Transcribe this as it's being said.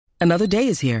Another day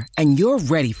is here, and you're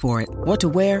ready for it. What to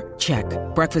wear? Check.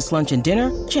 Breakfast, lunch, and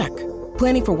dinner? Check.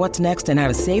 Planning for what's next and how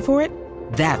to save for it?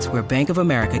 That's where Bank of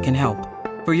America can help.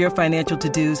 For your financial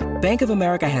to-dos, Bank of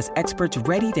America has experts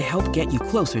ready to help get you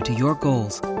closer to your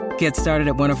goals. Get started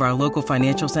at one of our local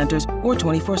financial centers or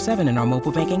 24/7 in our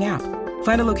mobile banking app.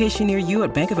 Find a location near you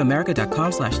at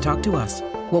bankofamerica.com/talktous.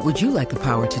 What would you like the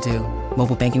power to do?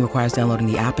 Mobile banking requires downloading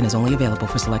the app and is only available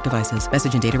for select devices.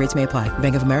 Message and data rates may apply.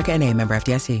 Bank of America N.A., member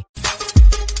FDIC.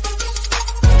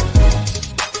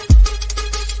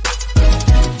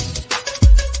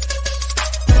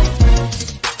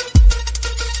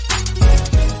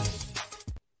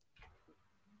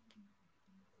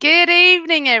 Good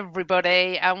evening,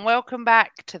 everybody, and welcome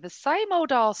back to the same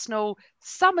old Arsenal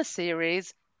summer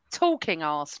series, Talking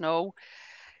Arsenal.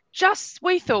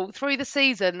 We thought through the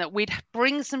season that we'd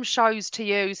bring some shows to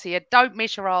you so you don't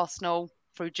miss your Arsenal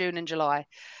through June and July.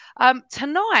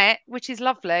 Tonight, which is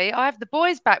lovely, I have the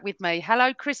boys back with me.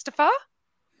 Hello, Christopher.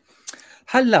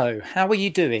 Hello, how are you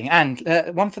doing? And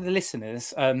one for the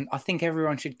listeners, I think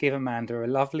everyone should give Amanda a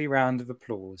lovely round of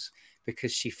applause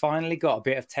because she finally got a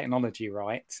bit of technology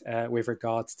right with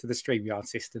regards to the StreamYard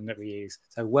system that we use.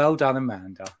 So well done,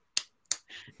 Amanda.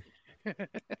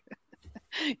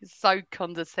 So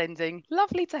condescending.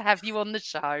 Lovely to have you on the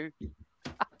show.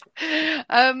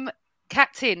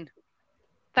 Captain,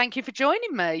 thank you for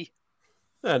joining me.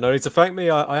 Yeah, no need to thank me.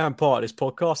 I am part of this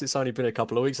podcast. It's only been a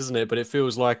couple of weeks, isn't it? But it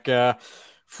feels like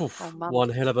one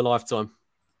hell of a lifetime.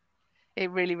 It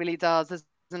really, really does,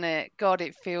 doesn't it? God,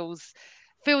 it feels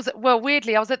well.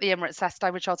 Weirdly, I was at the Emirates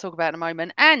Saturday, which I'll talk about in a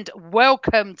moment. And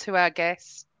welcome to our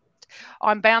guest.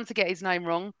 I'm bound to get his name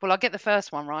wrong. Well, I'll get the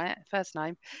first one right. First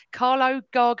name, Carlo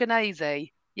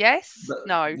Garganese. Yes?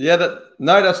 No? Yeah,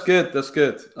 that's good. That's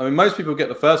good. I mean, most people get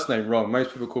the first name wrong.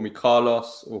 Most people call me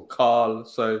Carlos or Carl.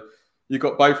 So you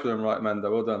got both of them right,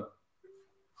 Amanda. Well done.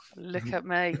 Look at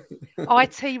me.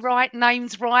 IT right,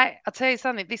 names right. I'll tell you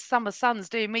something, this summer sun's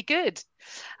doing me good.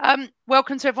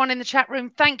 Welcome to everyone in the chat room.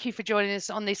 Thank you for joining us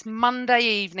on this Monday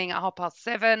evening at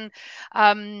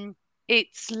 7:30.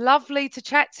 It's lovely to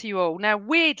chat to you all. Now,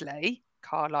 weirdly,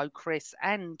 Carlo, Chris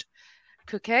and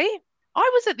Cookie,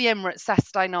 I was at the Emirates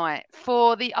Saturday night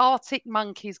for the Arctic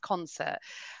Monkeys concert.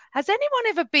 Has anyone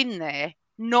ever been there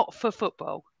not for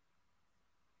football?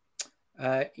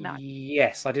 No.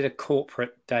 Yes, I did a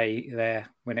corporate day there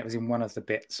when it was in one of the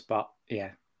bits, but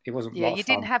yeah, it wasn't. Yeah, you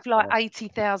didn't have like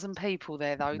 80,000 people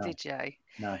there, though, No. did you?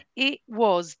 No. It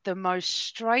was the most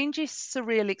strangest,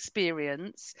 surreal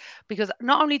experience because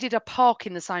not only did I park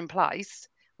in the same place,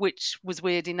 which was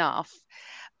weird enough,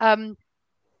 I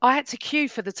had to queue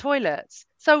for the toilets.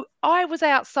 So I was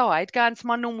outside, going to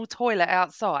my normal toilet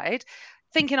outside,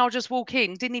 thinking I'll just walk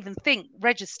in, didn't even think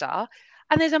register,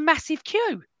 and there's a massive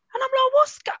queue. And I'm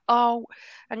like,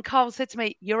 and Carl said to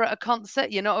me, "You're at a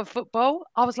concert, you're not at football."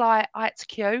 I was like, I had to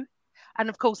queue. And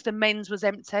of course, the men's was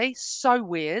empty. So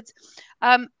weird.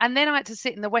 And then I had to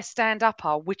sit in the West Stand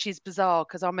upper, which is bizarre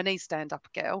because I'm an East Stand upper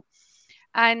girl.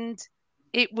 And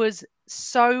it was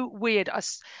so weird.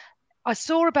 I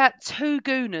saw about 2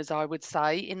 gooners, I would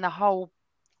say, in the whole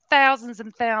thousands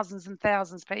and thousands and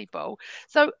thousands of people.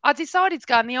 So I decided to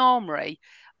go in the Armoury.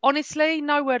 Honestly,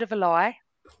 no word of a lie.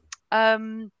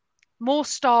 More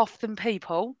staff than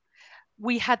people.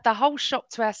 We had the whole shop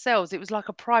to ourselves. It was like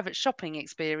a private shopping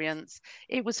experience.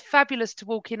 It was fabulous to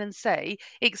walk in and see,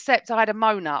 except I had a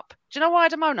moan up. Do you know why I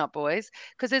had a moan up, boys?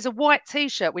 Because there's a white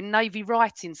T-shirt with navy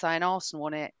writing saying Arsenal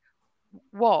on it.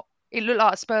 What? It looked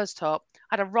like a Spurs top.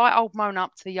 I had a right old moan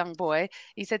up to the young boy.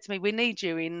 He said to me, "We need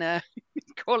you in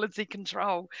quality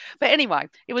control." But anyway,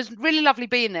 it was really lovely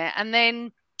being there. And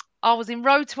then I was in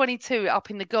row 22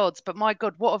 up in the gods, but my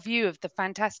God, what a view of the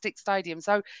fantastic stadium.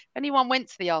 So if anyone went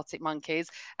to the Arctic Monkeys,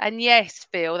 and yes,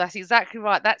 Phil, that's exactly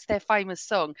right. That's their famous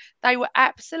song. They were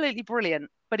absolutely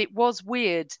brilliant, but it was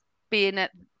weird being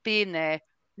there,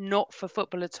 not for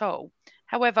football at all.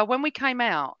 However, when we came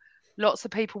out, lots of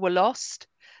people were lost.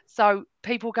 So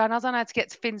people going, "I don't know how to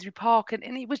get to Finsbury Park." And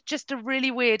it was just a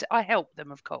really weird, I helped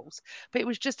them, of course, but it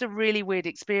was just a really weird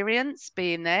experience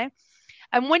being there.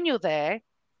 And when you're there,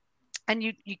 and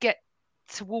you get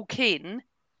to walk in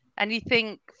and you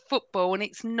think football and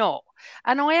it's not.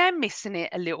 And I am missing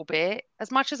it a little bit.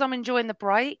 As much as I'm enjoying the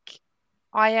break,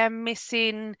 I am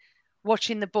missing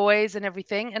watching the boys and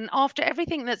everything. And after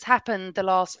everything that's happened the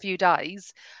last few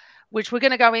days, which we're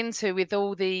going to go into with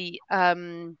all the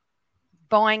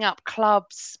buying up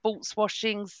clubs, sports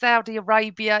washing, Saudi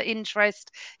Arabia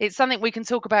interest, it's something we can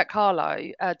talk about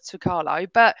Carlo.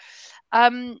 But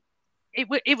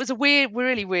it was a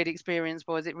really weird experience,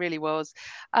 boys. It really was.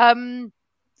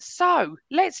 So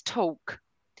let's talk.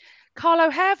 Carlo,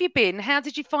 how have you been? How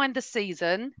did you find the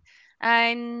season?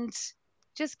 And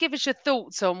just give us your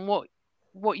thoughts on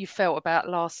what you felt about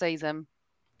last season.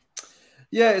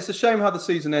 Yeah, it's a shame how the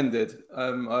season ended.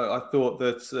 I thought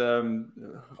that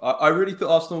I really thought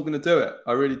Arsenal were going to do it.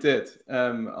 I really did.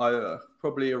 I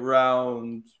probably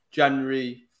around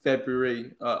January,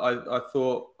 February. I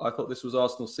thought this was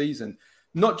Arsenal's season,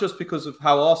 not just because of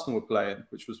how Arsenal were playing,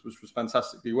 which was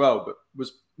fantastically well, but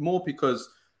was more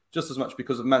just as much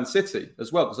because of Man City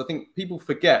as well. Because I think people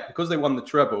forget, because they won the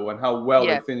treble and how well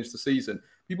they finished the season.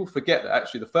 People forget that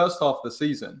actually the first half of the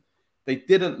season, they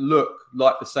didn't look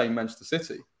like the same Manchester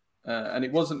City. And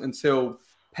it wasn't until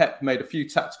Pep made a few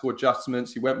tactical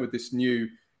adjustments, he went with this new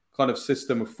kind of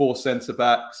system of 4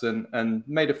 centre-backs and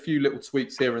made a few little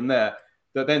tweaks here and there,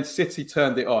 that then City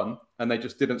turned it on and they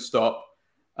just didn't stop.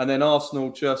 And then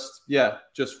Arsenal just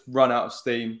run out of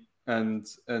steam and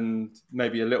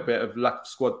maybe a little bit of lack of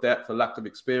squad depth, a lack of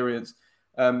experience.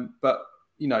 But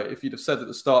if you'd have said at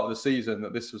the start of the season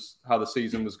that this was how the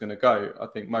season was going to go, I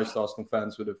think most Arsenal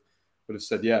fans would have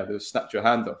said, yeah, they've snapped your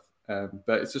hand off.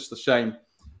 But it's just a shame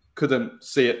couldn't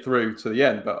see it through to the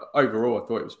end. But overall, I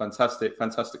thought it was fantastic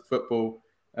football.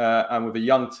 And with a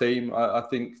young team, I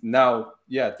think now,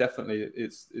 definitely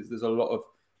there's a lot of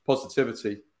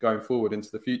positivity going forward into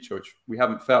the future, which we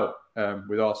haven't felt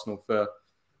with Arsenal for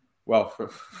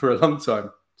a long time,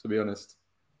 to be honest.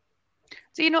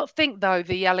 Do you not think, though,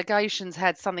 the allegations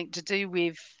had something to do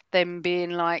with them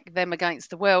being like them against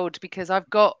the world? Because I've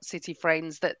got City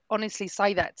friends that honestly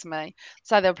say that to me.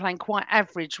 So they were playing quite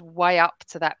average way up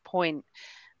to that point.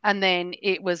 And then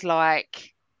it was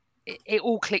like, it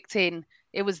all clicked in.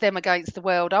 It was them against the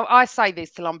world. I say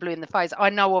this till I'm blue in the face. I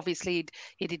know, obviously,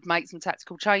 he did make some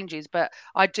tactical changes, but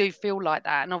I do feel like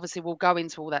that. And obviously, we'll go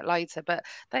into all that later. But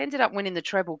they ended up winning the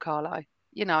treble, Carlo.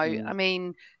 I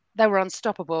mean, they were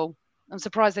unstoppable. I'm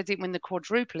surprised they didn't win the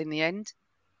quadruple in the end.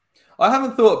 I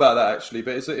haven't thought about that actually,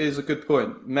 but it is a good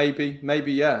point. Maybe,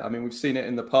 yeah. I mean, we've seen it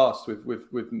in the past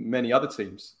with many other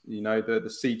teams. The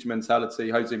siege mentality.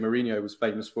 Jose Mourinho was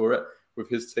famous for it with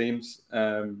his teams.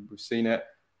 We've seen it,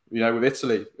 with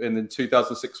Italy in the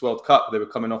 2006 World Cup. They were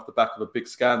coming off the back of a big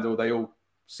scandal. They all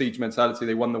siege mentality.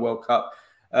 They won the World Cup.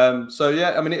 So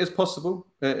yeah, I mean, it is possible.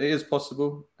 It is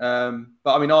possible.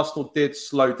 But I mean, Arsenal did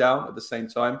slow down at the same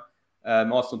time.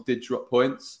 Arsenal did drop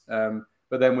points.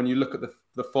 But then when you look at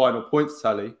the final points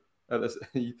tally,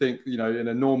 you think,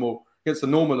 against a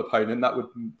normal opponent, that would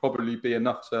probably be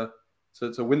enough to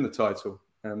win the title.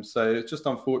 So it's just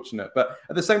unfortunate. But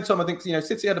at the same time, I think,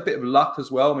 City had a bit of luck as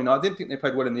well. I mean, I didn't think they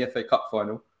played well in the FA Cup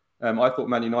final. I thought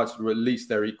Man United were at least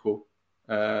their equal.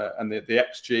 And the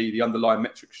XG, the underlying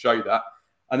metrics show that.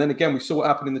 And then again, we saw what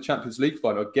happened in the Champions League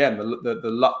final. Again, the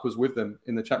luck was with them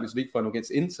in the Champions League final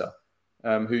against Inter,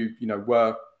 who,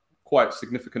 were quite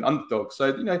significant underdogs.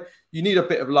 So, you need a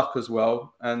bit of luck as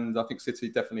well. And I think City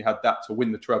definitely had that to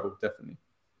win the treble, definitely.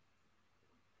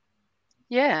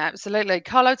 Yeah, absolutely.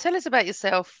 Carlo, tell us about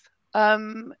yourself.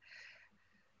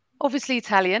 Obviously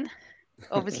Italian,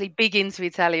 obviously big into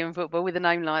Italian football with a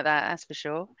name like that, that's for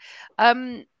sure.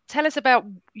 Tell us about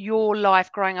your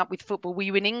life growing up with football. Were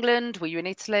you in England? Were you in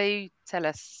Italy? Tell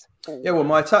us. Yeah, well,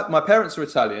 my parents are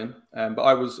Italian, but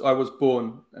I was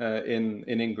born in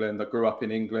England. I grew up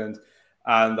in England,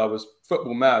 and I was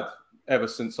football mad ever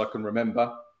since I can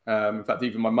remember. In fact,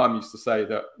 even my mum used to say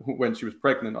that when she was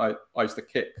pregnant, I used to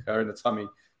kick her in the tummy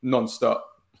non-stop.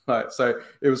 So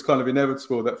it was kind of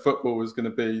inevitable that football was going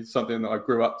to be something that I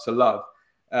grew up to love.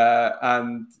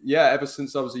 And yeah, ever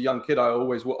since I was a young kid, I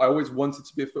always wanted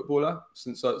to be a footballer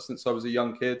since I was a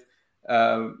young kid.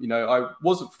 I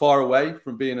wasn't far away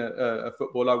from being a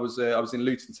footballer. I was in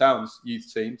Luton Town's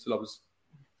youth team till I was,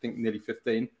 I think, nearly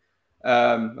 15,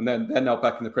 and then they're now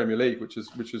back in the Premier League, which is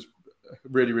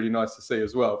really, really nice to see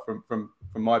as well from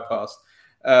my past.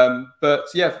 But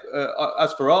yeah,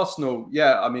 as for Arsenal,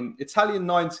 yeah, I mean, Italian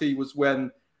 90 was when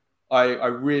I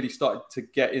really started to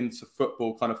get into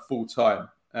football kind of full time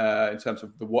in terms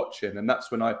of the watching, and that's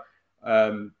when I.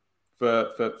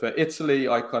 For Italy,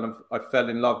 I fell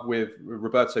in love with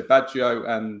Roberto Baggio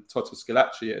and Toto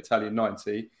Schillaci at Italian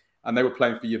 90, and they were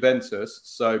playing for Juventus.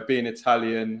 So being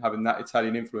Italian, having that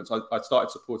Italian influence, I started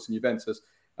supporting Juventus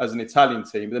as an Italian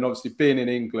team. But then obviously being in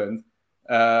England,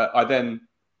 I'm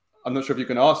not sure if you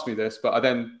can ask me this, but I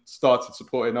then started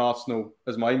supporting Arsenal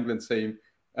as my England team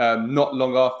not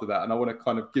long after that. And I want to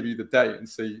kind of give you the date and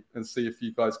see if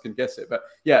you guys can guess it. But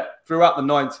yeah, throughout the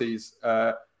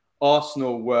 90s,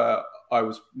 Arsenal I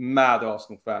was mad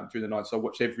Arsenal fan during the 90s. So I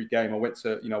watched every game. I went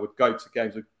to, I would go to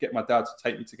games. I'd get my dad to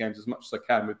take me to games as much as I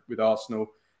can with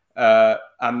Arsenal.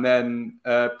 And then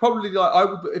probably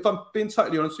if I'm being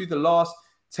totally honest with you, the last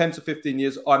 10 to 15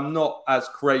 years, I'm not as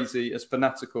crazy, as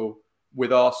fanatical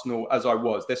with Arsenal as I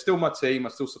was. They're still my team. I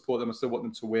still support them. I still want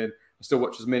them to win. I still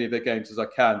watch as many of their games as I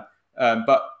can.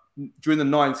 But during the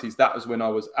 90s, that was when I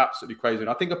was absolutely crazy. And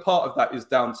I think a part of that is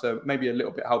down to maybe a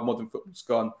little bit how modern football's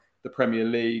gone, the Premier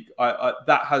League.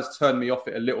 That has turned me off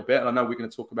it a little bit. And I know we're going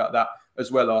to talk about that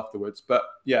as well afterwards. But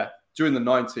yeah, during the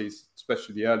 90s,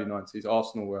 especially the early 90s,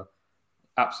 Arsenal were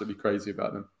absolutely crazy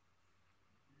about them.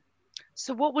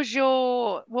 So what was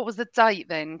the date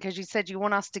then? Because you said you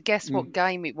want us to guess what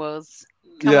game it was.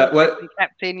 Come on,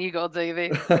 Captain, you got to do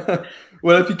this.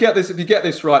 Well, if you get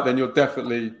this right, then you're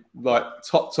definitely like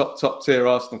top tier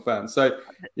Arsenal fan. So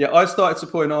yeah, I started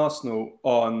supporting Arsenal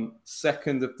on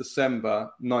 2nd of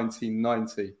December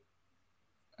 1990,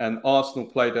 and Arsenal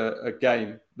played a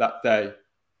game that day,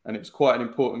 and it was quite an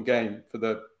important game for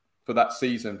that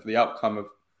season, for the outcome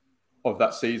of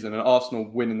that season, and Arsenal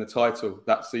winning the title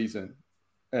that season.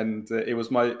 And it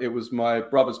was my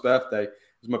brother's birthday. It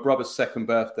was my brother's second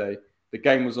birthday. The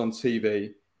game was on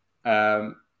TV.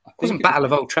 It wasn't Battle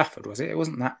of Old Trafford, was it? It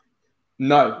wasn't that.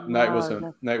 No, it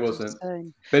wasn't. No, it wasn't.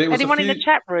 But it was anyone in the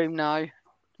chat room? No.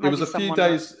 It was a few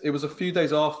days. It was a few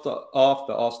days after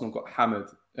Arsenal got hammered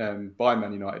by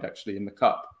Man United. Actually, in the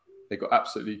cup, they got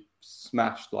absolutely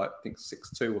smashed, like I think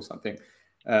 6-2 or something.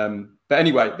 But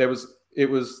anyway,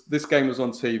 this game was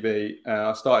on TV.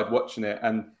 I started watching it,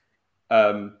 and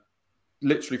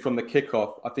literally from the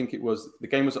kickoff, I think the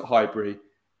game was at Highbury.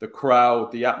 The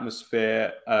crowd, the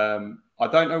atmosphere. I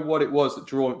don't know what it was that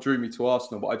drew me to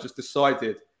Arsenal, but I just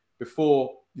decided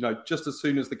before, just as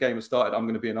soon as the game had started, I'm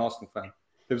going to be an Arsenal fan.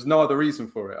 There was no other reason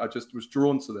for it. I just was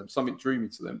drawn to them. Something drew me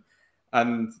to them,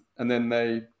 and then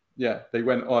they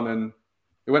went on and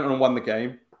won the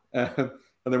game, and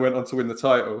they went on to win the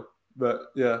title. But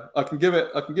yeah, I can give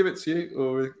it to you,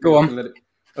 or go on. Let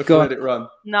it run.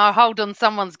 No, hold on.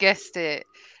 Someone's guessed it.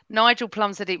 Nigel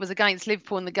Plum said it was against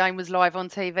Liverpool and the game was live on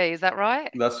TV. Is that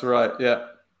right? That's right. Yeah.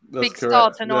 That's Big correct.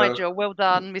 star to Nigel. Well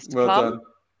done, Mr. Plum. Well done.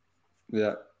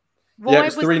 Yeah. It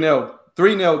was 3-0.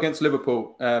 3-0 against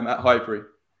Liverpool at Highbury.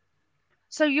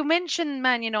 So you mentioned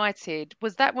Man United.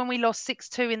 Was that when we lost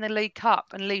 6-2 in the League Cup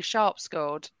and Lee Sharp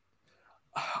scored?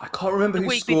 I can't remember who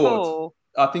scored. Before.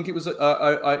 I think it was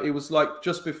it was like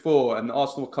just before, and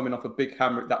Arsenal were coming off that big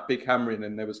hammering,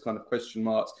 and there was kind of question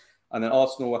marks. And then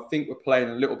Arsenal, I think, were playing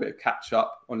a little bit of catch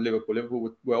up on Liverpool.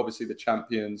 Liverpool were obviously the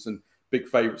champions and big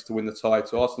favourites to win the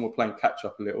title. Arsenal were playing catch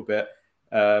up a little bit,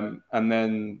 and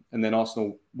then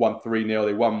Arsenal won 3-0.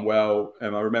 They won well. I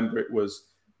remember it was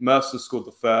Mercer scored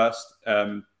the first.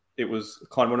 It was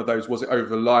kind of one of those: was it over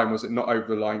the line? Was it not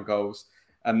over the line? Goals.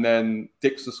 And then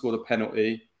Dixon scored a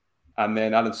penalty, and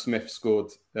then Alan Smith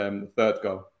scored the third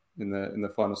goal in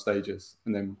the final stages.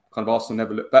 And then kind of Arsenal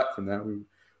never looked back from there. We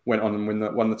went on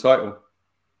and won the title.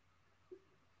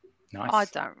 Nice. I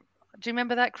don't. Do you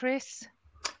remember that, Chris?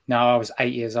 No, I was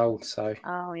 8 years old, so.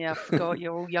 Oh yeah, I forgot.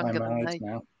 You're all younger than me.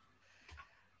 Now.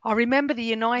 I remember the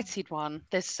United one.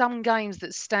 There's some games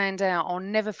that stand out. I'll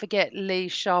never forget Lee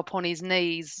Sharp on his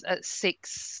knees at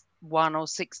 6-1 or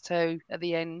 6-2 at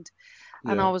the end.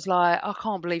 And I was like, I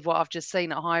can't believe what I've just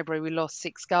seen at Highbury. We lost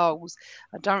 6 goals.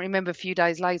 I don't remember a few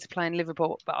days later playing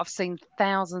Liverpool, but I've seen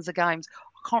thousands of games.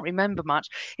 I can't remember much.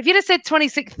 If you'd have said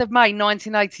 26th of May,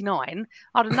 1989,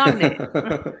 I'd have known it.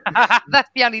 That's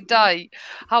the only date.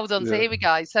 Hold on. So here we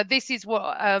go. So this is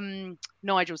what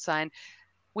Nigel's saying.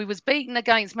 We was beaten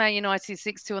against Man United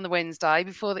 6-2 on the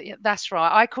Wednesday. That's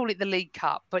right. I call it the League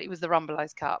Cup, but it was the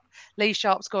Rumbelows Cup. Lee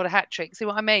Sharp scored a hat-trick. See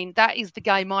what I mean? That is the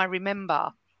game I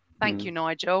remember. Thank you,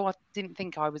 Nigel. I didn't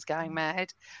think I was going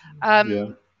mad.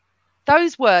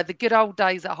 Those were the good old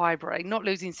days at Highbury. Not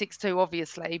losing 6-2,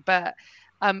 obviously, but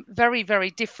very,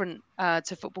 very different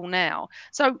to football now.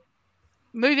 So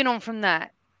moving on from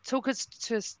that, talk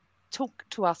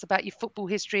to us about your football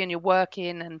history and your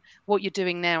working and what you're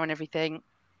doing now and everything.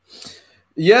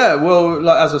 Yeah, well,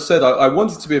 as I said, I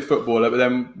wanted to be a footballer, but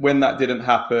then when that didn't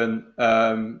happen,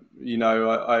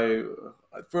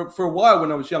 for a while when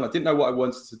I was young, I didn't know what I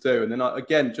wanted to do. And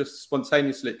then just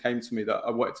spontaneously, it came to me that I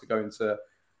wanted to go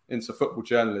into football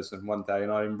journalism one day.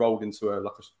 And I enrolled into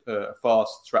a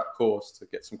fast track course to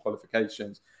get some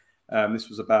qualifications. This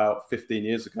was about 15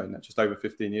 years ago, just over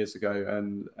 15 years ago.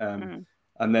 And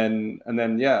then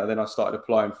I started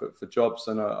applying for jobs.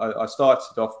 And I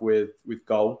started off with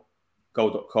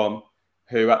goal.com,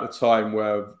 who at the time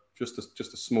were just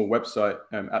a small website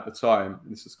at the time.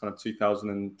 This is kind of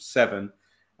 2007.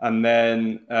 And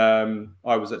then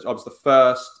I was the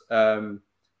first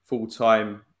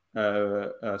full-time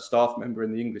staff member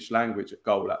in the English language at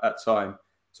Goal at that time.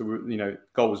 So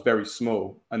Goal was very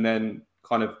small. And then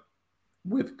kind of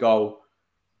with Goal,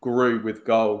 grew with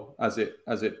goal as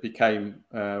it became.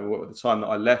 At the time that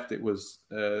I left, it was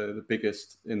the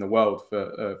biggest in the world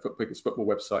biggest football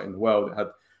website in the world. It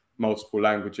had multiple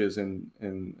languages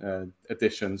in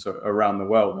editions around the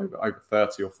world, over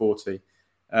 30 or 40.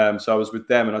 So I was with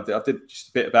them, and I did just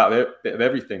a bit of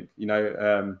everything,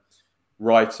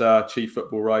 writer, chief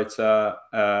football writer,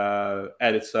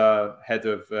 editor, head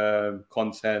of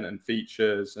content and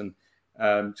features, and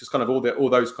just kind of all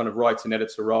those kind of writing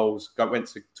editor roles. Went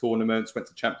to tournaments, went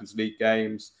to Champions League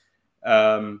games,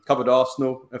 covered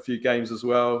Arsenal a few games as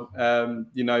well.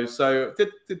 So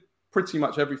did pretty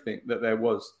much everything that there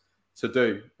was to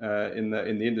do in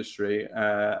the industry,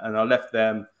 and I left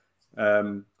them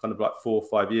kind of like 4 or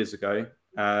 5 years ago,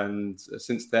 and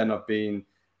since then I've been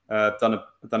done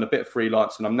a bit of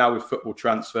freelance, and I'm now with Football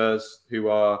Transfers, who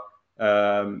are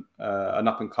an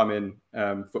up and coming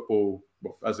football,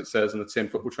 as it says on the tin,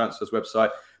 Football Transfers website.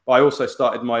 But I also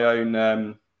started my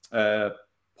own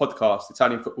podcast,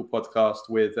 Italian football podcast,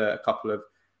 with a couple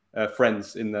of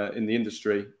friends in the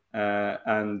industry,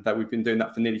 and that we've been doing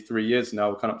that for nearly 3 years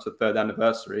now. We're coming up to the 3rd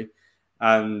anniversary,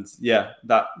 and yeah,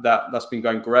 that's been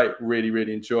going great. Really,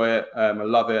 really enjoy it. I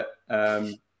love it.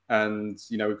 And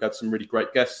we've had some really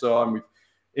great guests on. We've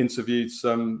interviewed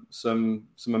some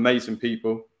amazing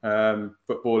people,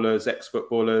 footballers,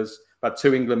 ex-footballers. We've had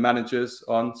 2 England managers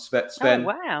on, Sven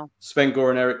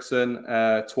Goran Eriksson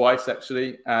twice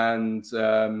actually, and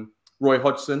Roy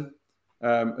Hodgson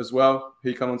as well,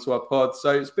 who come onto our pod.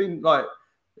 So it's been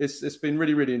it's been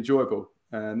really, really enjoyable,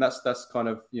 and that's kind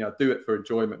of do it for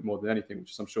enjoyment more than anything,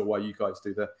 which is I'm sure why you guys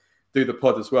do the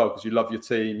pod as well, because you love your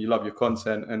team, you love your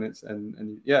content, and it's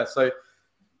so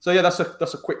yeah, that's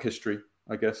a quick history,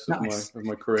 I guess, nice. of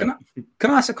my career.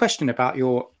 Can I ask a question about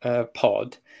your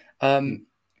pod?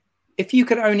 If you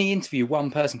could only interview one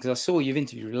person, because I saw you've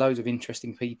interviewed loads of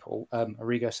interesting people,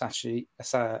 Arrigo Sacchi,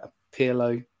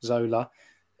 Pirlo, Zola.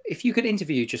 If you could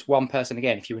interview just one person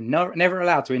again, if you were never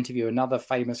allowed to interview another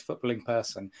famous footballing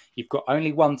person, you've got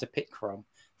only one to pick from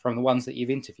the ones that you've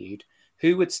interviewed,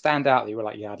 who would stand out that you were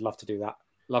like, yeah, I'd love to do that.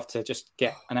 Love to just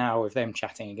get an hour with them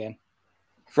chatting again.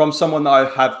 From someone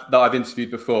that I've interviewed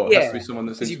before. Yeah. It has to be someone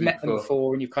that's interviewed you've met them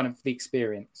before and you've kind of the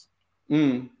experience.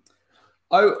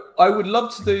 I would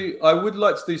like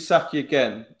to do Sacchi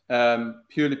again,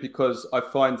 purely because I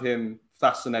find him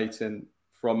fascinating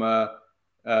from a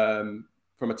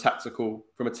tactical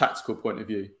point of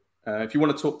view. If you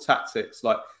want to talk tactics,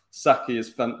 like Sacchi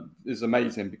is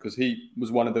amazing, because he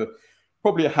was one of the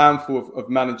probably a handful of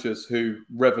managers who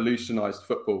revolutionised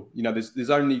football. There's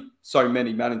only so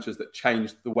many managers that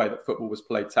changed the way that football was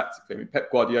played tactically. I mean, Pep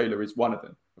Guardiola is one of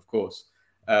them, of course.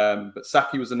 But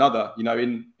Sacchi was another.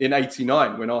 In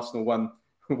 '89 when Arsenal won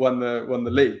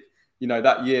the league,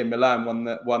 that year Milan won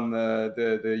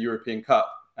the European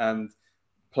Cup, and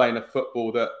playing a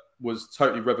football that was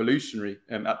totally revolutionary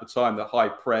at the time, the high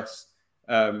press,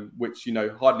 which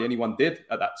hardly anyone did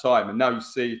at that time. And now you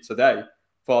see today,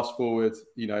 fast forward,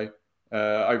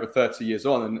 over 30 years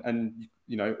on, and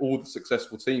all the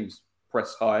successful teams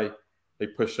press high, they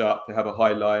push up, they have a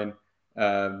high line,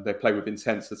 they play with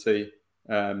intensity.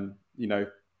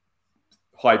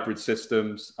 Hybrid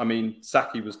systems. I mean,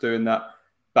 Sacchi was doing that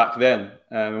back then.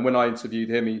 And when I interviewed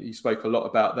him, he spoke a lot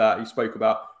about that. He spoke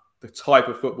about the type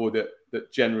of football that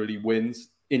generally wins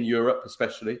in Europe,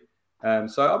 especially.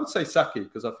 So I would say Sacchi,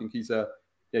 because I think he's a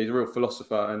real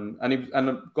philosopher, and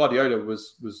Guardiola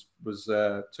was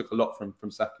took a lot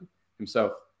from Sacchi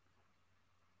himself.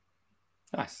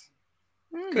 Nice.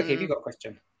 Cookie, have you got a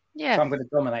question? Yeah. So I'm going to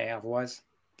dominate it otherwise.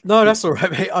 No, that's all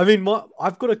right, mate. I mean,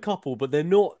 I've got a couple, but they're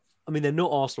not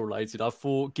Arsenal related. I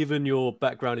thought, given your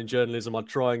background in journalism, I'd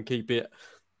try and keep it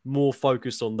more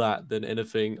focused on that than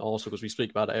anything Arsenal, because we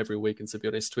speak about it every week. And to be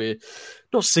honest, we're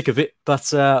not sick of it,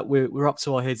 but we're up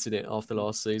to our heads in it after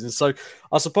last season. So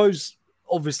I suppose,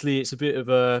 obviously, it's a bit of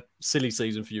a silly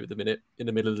season for you at the minute, in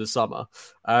the middle of the summer.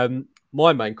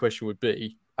 My main question would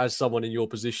be, as someone in your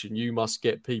position, you must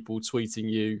get people tweeting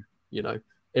you,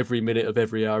 every minute of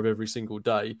every hour of every single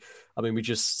day. I mean, we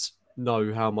just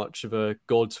know how much of a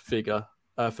god figure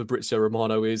Fabrizio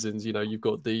Romano is, and you've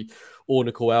got the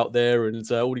Ornicle out there, and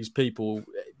all these people.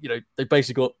 They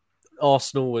basically got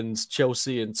Arsenal and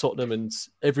Chelsea and Tottenham and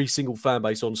every single fan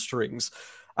base on strings.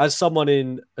 As someone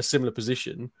in a similar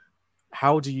position,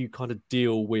 how do you kind of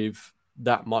deal with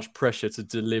that much pressure to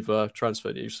deliver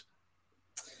transfer news?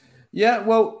 Yeah,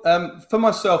 well, for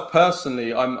myself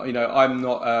personally, I'm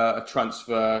not a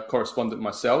transfer correspondent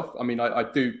myself. I mean, I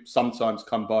do sometimes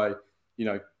come by,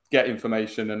 get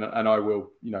information, and I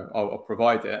will, I'll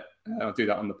provide it. I'll do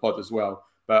that on the pod as well.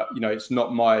 But it's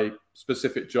not my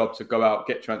specific job to go out,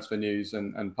 get transfer news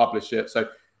and publish it. So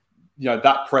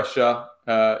that pressure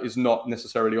is not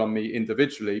necessarily on me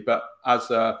individually, but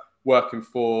as working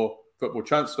for Football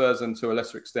Transfers and to a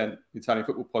lesser extent the Italian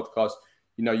Football Podcast,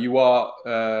 you are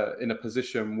in a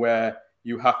position where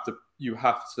you have to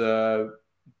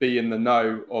be in the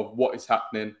know of what is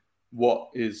happening,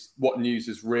 what news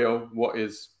is real, what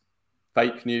is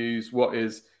fake news, what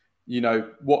is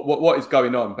what is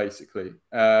going on basically,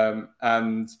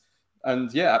 and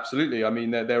yeah, absolutely. I mean,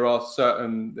 there's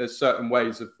certain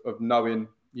ways of knowing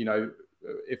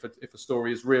if a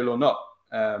story is real or not.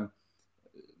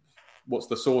 What's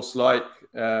the source like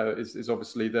is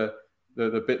obviously the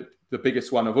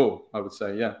biggest one of all, I would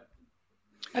say. Yeah.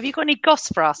 Have you got any goss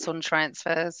for us on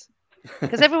transfers?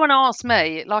 Because everyone asks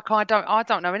me, like I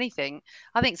don't know anything.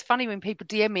 I think it's funny when people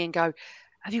DM me and go,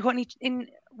 "Have you got any?"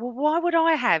 Well, why would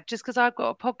I have? Just because I've got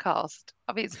a podcast?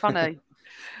 I mean, it's funny.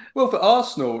 Well, for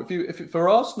Arsenal, for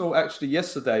Arsenal, actually,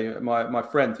 yesterday, my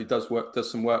friend who does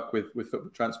some work with Football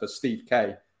Transfer, Steve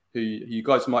Kay, who you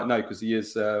guys might know because he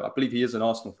is, I believe he is an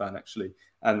Arsenal fan actually,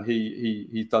 and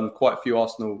he's done quite a few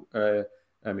Arsenal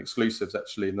exclusives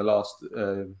actually in the last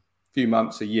few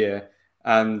months, a year,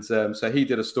 and so he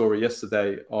did a story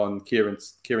yesterday on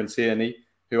Kieran Tierney,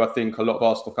 who I think a lot of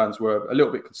Arsenal fans were a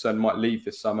little bit concerned might leave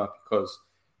this summer because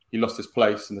he lost his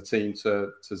place in the team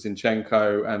to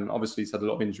Zinchenko, and obviously he's had a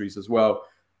lot of injuries as well.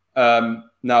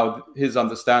 Now, his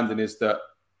understanding is that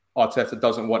Arteta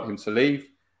doesn't want him to leave,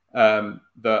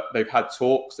 that they've had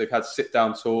talks, they've had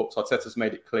sit-down talks. Arteta's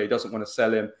made it clear he doesn't want to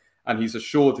sell him, and he's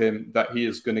assured him that he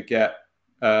is going to get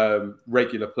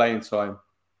regular playing time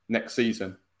next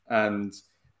season, and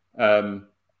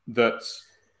that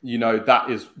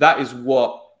is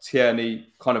what Tierney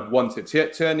kind of wanted.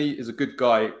 Tierney is a good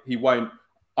guy. He won't,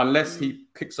 unless he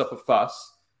kicks up a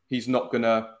fuss, he's not going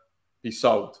to be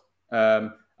sold.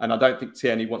 And I don't think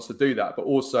Tierney wants to do that. But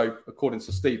also, according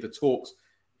to Steve, the talks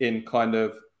in kind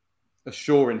of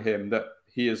assuring him that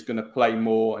he is going to play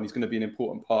more and he's going to be an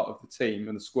important part of the team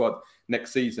and the squad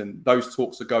next season, those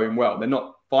talks are going well. They're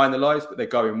not finalised, but they're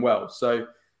going well. So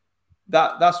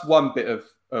that's one bit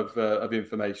of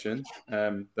information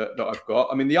that I've got.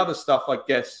 I mean, the other stuff, I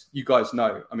guess you guys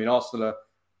know. I mean, Arsenal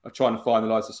are trying to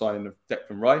finalise the signing of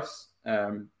Declan Rice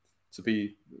to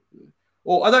be,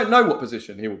 or I don't know what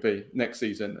position he will be next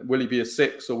season. Will he be a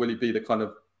 6 or will he be the kind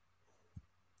of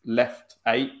left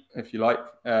 8, if you like?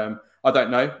 I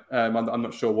don't know. I'm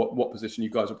not sure what position.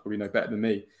 You guys will probably know better than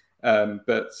me.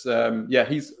 But yeah,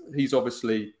 he's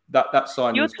obviously that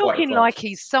signing. You're talking like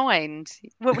he's signed.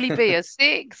 What will he be, a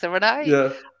 6 or an 8?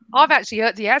 Yeah. I've actually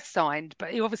heard he has signed, but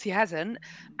he obviously hasn't.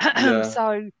 Yeah.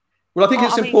 So, well, I think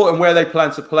it's important where they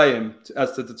plan to play him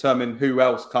as to determine who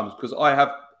else comes. Because I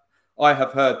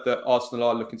have heard that Arsenal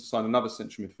are looking to sign another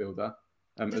central midfielder.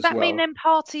 Does that mean then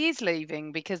Partey is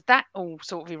leaving? Because that all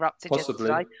sort of erupted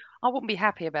yesterday. I wouldn't be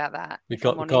happy about that. We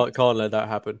can't let that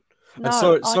happen.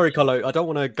 No, and sorry, Carlo, I don't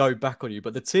want to go back on you,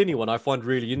 but the Tierney one I find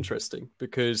really interesting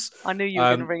because I knew you were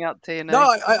going to bring up Tierney.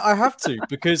 No, I have to,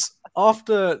 because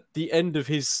after the end of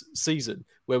his season,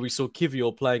 where we saw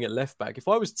Kivior playing at left back, if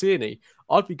I was Tierney,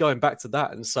 I'd be going back to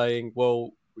that and saying,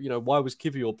 well, why was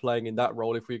Kivior playing in that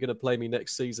role? If we're going to play me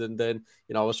next season, then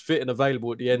I was fit and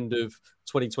available at the end of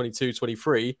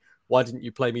 2022-23. Why didn't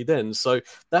you play me then? So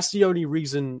that's the only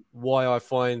reason why I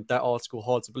find that article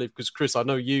hard to believe. Because Chris, I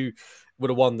know you were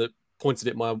the one that pointed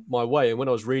it my way, and when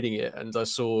I was reading it and I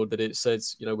saw that it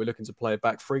says, we're looking to play a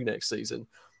back 3 next season,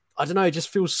 I don't know, it just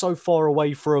feels so far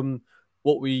away from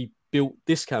what we built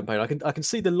this campaign. I can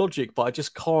see the logic, but I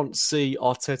just can't see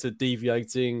Arteta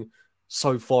deviating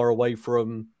so far away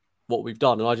from what we've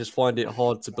done, and I just find it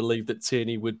hard to believe that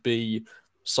Tierney would be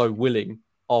so willing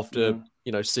after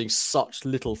seeing such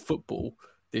little football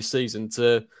this season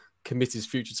to commit his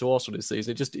future to Arsenal this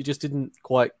season. It just didn't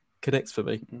quite connect for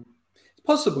me. It's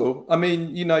possible. I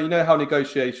mean, you know how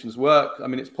negotiations work. I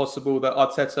mean, it's possible that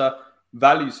Arteta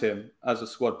values him as a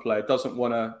squad player, doesn't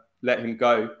want to let him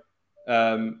go,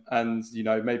 and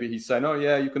maybe he's saying, "Oh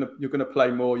yeah, you're gonna play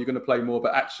more,"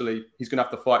 but actually he's gonna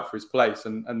have to fight for his place,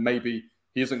 and maybe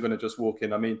he isn't going to just walk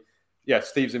in. I mean, yeah,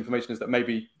 Steve's information is that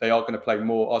maybe they are going to play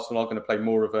more. Arsenal are going to play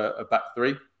more of a back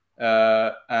 3,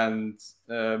 and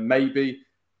maybe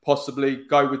possibly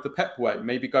go with the Pep way.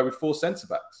 Maybe go with 4 centre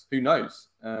backs. Who knows?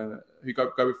 Who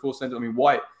go with 4 centre? I mean,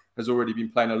 White has already been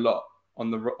playing a lot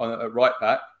on right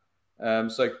back.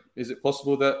 So is it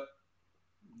possible that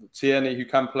Tierney, who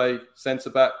can play centre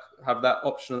back, have that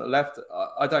option at the left?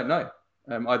 I don't know.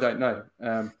 I don't know.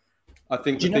 I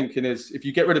think the thinking is if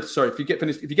you get rid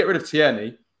of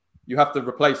Tierney, you have to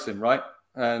replace him, right?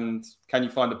 And can you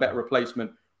find a better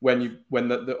replacement when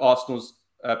the Arsenal's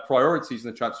priorities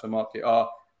in the transfer market are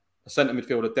a centre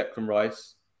midfielder, Declan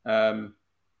Rice,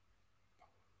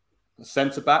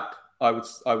 Centre back, I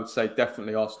would say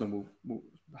definitely Arsenal will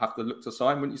have to look to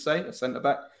sign. Wouldn't you say a centre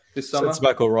back this summer? Centre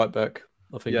back or right back?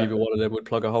 I think either one of them would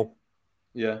plug a hole.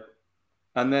 Yeah,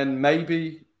 and then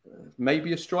maybe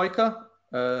a striker,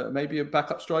 maybe a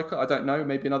backup striker. I don't know.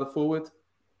 Maybe another forward.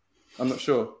 I'm not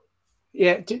sure.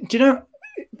 Yeah, do you know?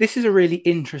 This is a really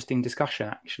interesting discussion.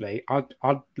 Actually,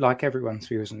 I'd like everyone's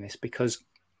views on this because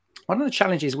one of the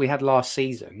challenges we had last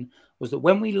season was that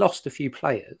when we lost a few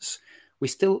players, we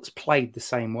still played the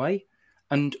same way.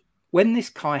 And when this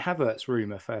Kai Havertz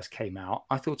rumour first came out,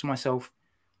 I thought to myself,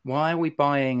 why are we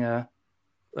buying a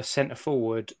centre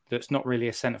forward that's not really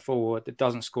a centre forward, that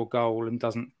doesn't score goal and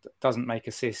doesn't make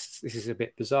assists? This is a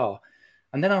bit bizarre.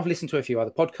 And then I've listened to a few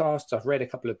other podcasts, I've read a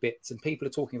couple of bits, and people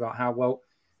are talking about how, well,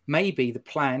 maybe the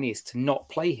plan is to not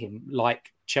play him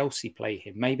like Chelsea play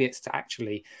him. Maybe it's to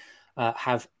actually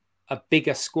have a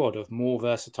bigger squad of more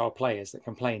versatile players that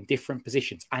can play in different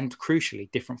positions and, crucially,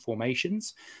 different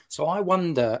formations. So I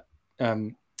wonder,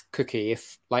 Cookie,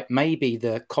 if maybe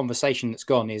the conversation that's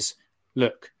gone is,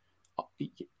 look,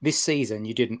 this season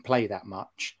you didn't play that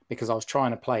much because I was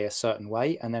trying to play a certain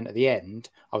way, and then at the end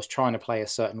I was trying to play a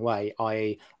certain way.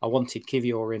 I wanted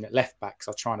Kivior in at left back because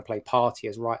I was trying to play Partey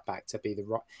as right back to be the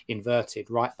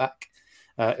inverted right back,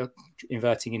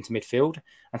 inverting into midfield.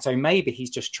 And so maybe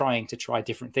he's just trying to try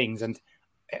different things. And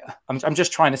I'm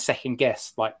just trying to second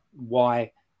guess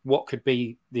what could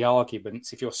be the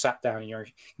arguments if you're sat down and you're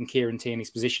in Kieran Tierney's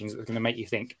positions that are going to make you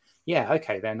think, yeah,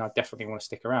 okay, then I definitely want to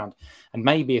stick around. And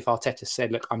maybe if Arteta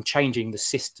said, look, I'm changing the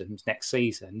systems next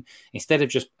season, instead of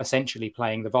just essentially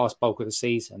playing the vast bulk of the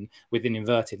season with an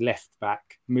inverted left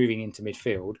back moving into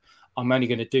midfield, I'm only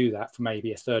going to do that for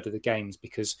maybe a third of the games,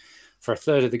 because for a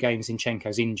third of the games,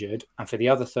 Zinchenko's injured, and for the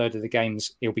other third of the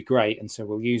games, he'll be great, and so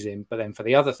we'll use him. But then for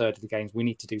the other third of the games, we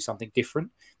need to do something different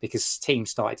because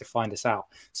teams started to find us out.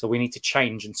 So we need to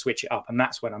change and switch it up, and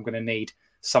that's when I'm going to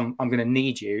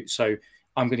need you. So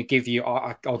I'm going to give you,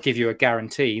 I'll give you a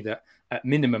guarantee that at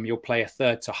minimum you'll play a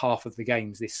third to half of the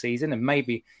games this season. And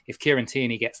maybe if Kieran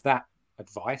Tierney gets that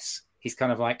advice, he's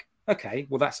kind of like, okay,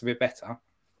 well, that's a bit better.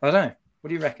 I don't know. What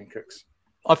do you reckon, Crooks?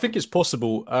 I think it's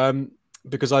possible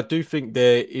because I do think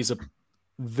there is a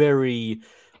very,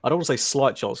 I don't want to say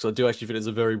slight chance, because I do actually think there's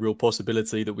a very real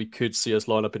possibility that we could see us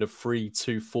line up in a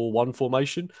 3-2-4-1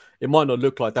 formation. It might not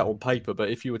look like that on paper, but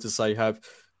if you were to say have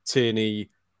Tierney,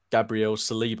 Gabriel,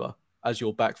 Saliba as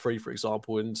your back three, for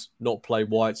example, and not play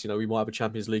White, we might have a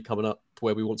Champions League coming up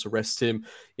where we want to rest him.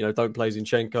 Don't play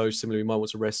Zinchenko. Similarly, we might want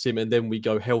to rest him. And then we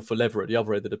go hell for leather at the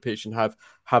other end of the pitch and have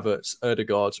Havertz,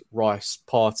 Ødegaard, Rice,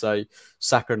 Partey,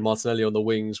 Saka and Martinelli on the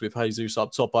wings with Jesus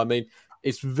up top. I mean,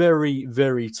 it's very,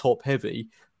 very top heavy,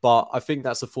 but I think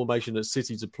that's a formation that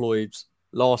City deployed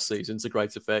last season to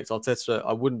great effect. Arteta,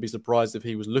 I wouldn't be surprised if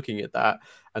he was looking at that.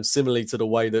 And similarly to the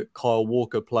way that Kyle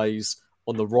Walker plays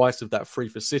on the right of that three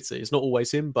for City, it's not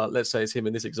always him, but let's say it's him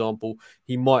in this example,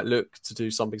 he might look to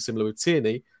do something similar with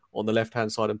Tierney on the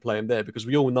left-hand side and play him there, because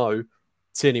we all know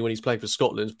Tierney, when he's playing for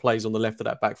Scotland, plays on the left of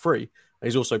that back three. And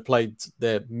he's also played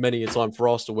there many a time for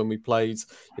Arsenal when we played,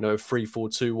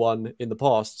 3-4-2-1 in the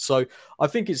past. So I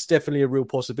think it's definitely a real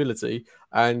possibility.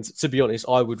 And to be honest,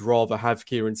 I would rather have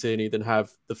Kieran Tierney than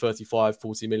have the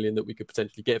 35-40 million that we could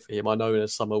potentially get for him. I know in a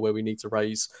summer where we need to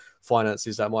raise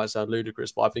finances, that might sound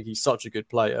ludicrous, but I think he's such a good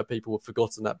player. People have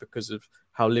forgotten that because of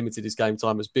how limited his game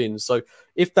time has been. So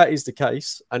if that is the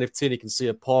case, and if Tierney can see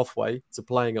a pathway to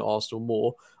playing at Arsenal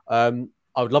more,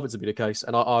 I would love it to be the case.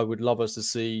 And I would love us to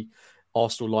see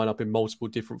Arsenal line up in multiple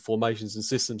different formations and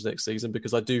systems next season,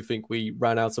 because I do think we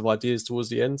ran out of ideas towards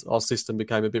the end. Our system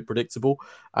became a bit predictable,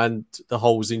 and the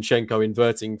whole Zinchenko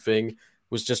inverting thing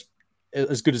was just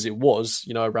as good as it was,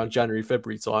 around January,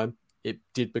 February time. It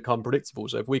did become predictable.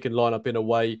 So if we can line up in a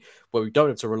way where we don't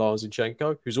have to rely on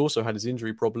Zinchenko, who's also had his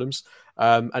injury problems,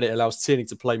 and it allows Tierney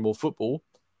to play more football,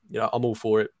 I'm all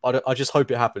for it. I just hope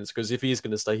it happens, because if he is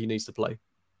going to stay, he needs to play.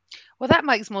 Well, that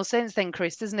makes more sense then,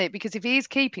 Chris, doesn't it? Because if he is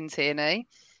keeping Tierney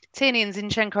and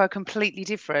Zinchenko are completely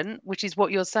different, which is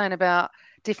what you're saying about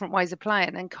different ways of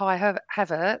playing. And Kai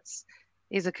Havertz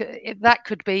that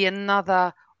could be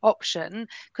another option,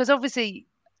 because obviously,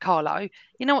 Carlo,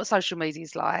 you know what social media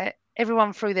is like.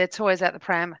 Everyone threw their toys out the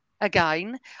pram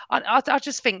again. I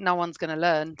just think no one's going to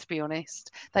learn, to be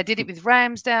honest. They did it with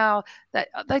Ramsdale.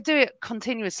 They do it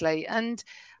continuously, and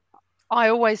I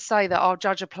always say that I'll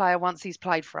judge a player once he's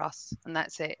played for us, and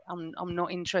that's it. I'm not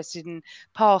interested in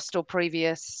past or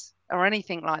previous or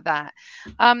anything like that.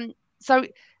 So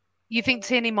you think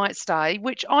Tierney might stay,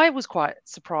 which I was quite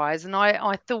surprised, and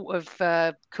I thought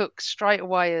of Cook straight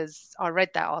away as I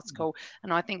read that article,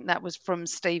 and I think that was from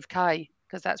Steve Kay,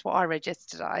 because that's what I read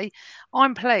yesterday.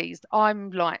 I'm pleased.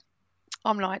 I'm like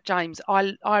James.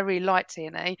 I really like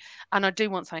TNA, and I do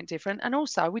want something different. And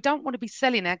also, we don't want to be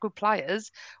selling our good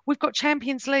players. We've got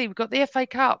Champions League, we've got the FA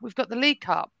Cup, we've got the League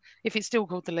Cup, if it's still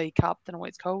called the League Cup, don't know what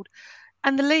it's called,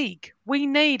 and the league. We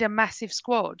need a massive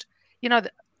squad. You know,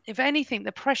 if anything,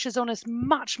 the pressure's on us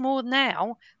much more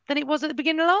now than it was at the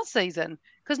beginning of last season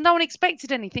because no one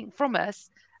expected anything from us,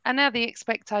 and now the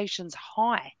expectation's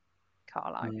high,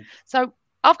 Carlo. So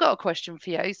I've got a question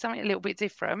for you, something a little bit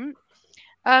different.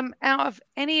 Out of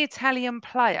any Italian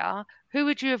player, who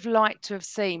would you have liked to have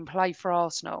seen play for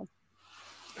Arsenal?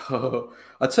 Oh,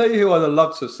 I tell you who I'd have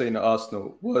loved to have seen at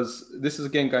Arsenal this is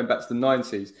again going back to the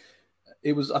 90s.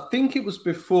 I think it was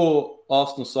before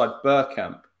Arsenal side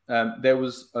Bergkamp. There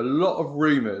was a lot of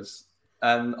rumours,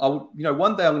 and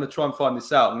one day I'm going to try and find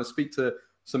this out. I'm going to speak to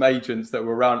some agents that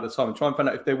were around at the time and try and find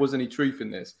out if there was any truth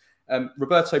in this.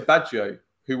 Roberto Baggio,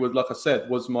 who was, like I said,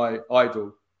 was my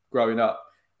idol growing up.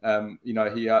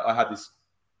 I had this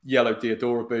yellow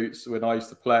Diodora boots when I used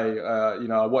to play.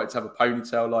 I wanted to have a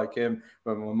ponytail like him,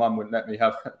 but my mum wouldn't let me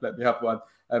have one.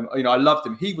 I loved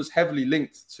him. He was heavily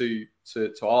linked to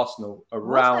Arsenal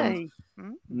around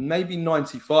maybe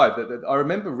 95. I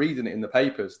remember reading it in the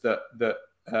papers that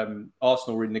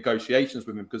Arsenal were in negotiations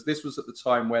with him because this was at the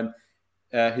time when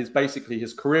his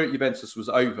career at Juventus was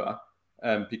over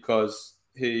because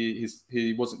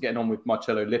he wasn't getting on with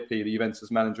Marcello Lippi, the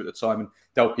Juventus manager at the time, and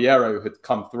Del Piero had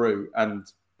come through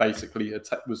and basically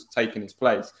was taking his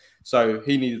place. So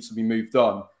he needed to be moved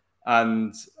on.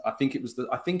 And I think it was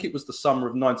the summer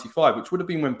of 95, which would have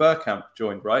been when Bergkamp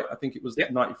joined, right? I think it was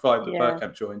 95 that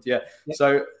Bergkamp joined. Yeah.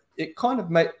 So it kind of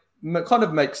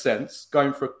makes sense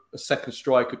going for a second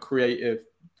striker, creative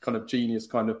kind of genius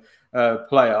kind of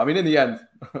player. I mean, in the end,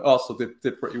 Arsenal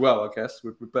did pretty well, I guess,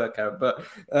 with Bergkamp. But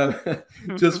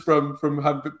just from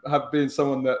being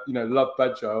someone that loved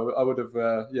Baggio, I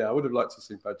would have liked to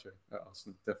see Baggio at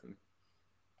Arsenal, definitely.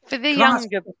 For the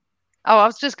younger. Oh, I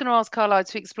was just going to ask Carlo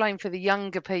to explain for the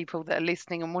younger people that are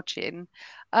listening and watching.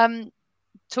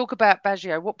 Talk about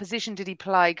Baggio. What position did he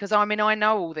play? Because I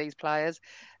know all these players.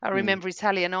 I remember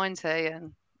Italia 90,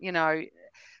 and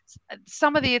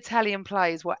some of the Italian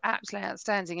players were absolutely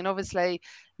outstanding. And obviously,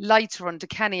 later on, Di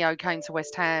Canio came to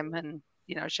West Ham, and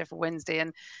Sheffield Wednesday,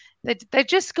 and they've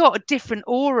just got a different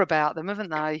aura about them, haven't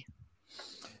they?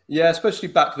 Yeah, especially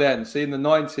back then. See, in the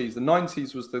 90s, the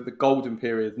 90s was the golden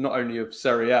period, not only of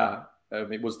Serie A.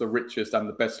 It was the richest and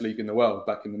the best league in the world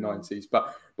back in the 90s,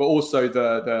 but also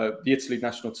the Italy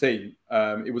national team.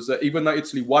 It was even though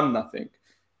Italy won nothing,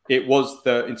 it was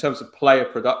in terms of player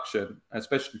production,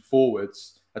 especially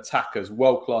forwards, attackers,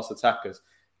 world-class attackers.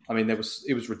 I mean, it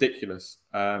was ridiculous.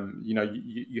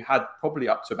 You had probably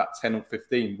up to about 10 or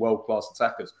 15 world-class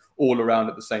attackers all around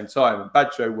at the same time. And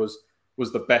Baggio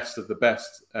was the best of the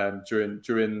best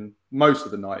during most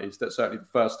of the 90s. That's certainly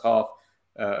the first half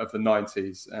of the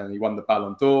 90s, and he won the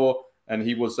Ballon d'Or. And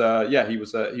he was a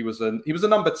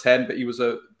number 10,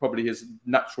 but probably his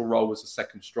natural role was a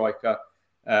second striker.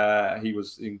 He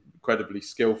was incredibly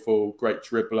skillful, great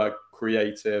dribbler,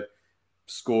 creative,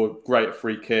 scored great at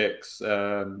free kicks,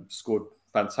 scored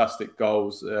fantastic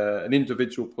goals. An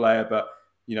individual player, but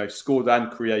scored and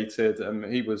created.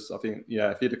 He was, I think,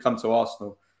 if he'd have come to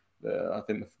Arsenal, I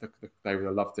think they would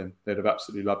have loved him. They'd have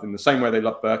absolutely loved him the same way they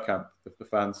loved Bergkamp. The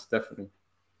fans, definitely.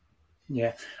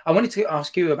 Yeah, I wanted to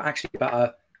ask you about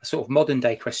a sort of modern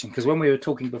day question, because when we were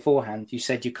talking beforehand, you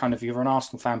said you're an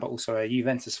Arsenal fan, but also a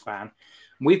Juventus fan.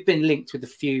 We've been linked with a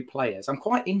few players. I'm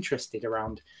quite interested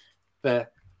around the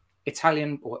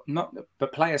Italian, or not,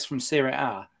 but players from Serie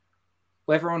A,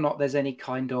 whether or not there's any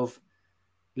kind of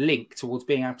link towards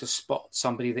being able to spot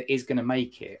somebody that is going to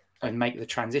make it and make the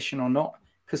transition or not.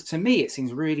 Because to me, it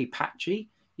seems really patchy.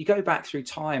 You go back through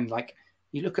time, like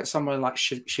you look at someone like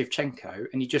Shevchenko,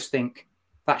 and you just think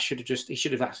he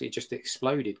should have actually just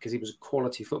exploded because he was a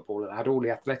quality footballer that had all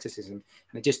the athleticism, and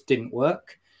it just didn't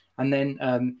work. And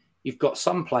then you've got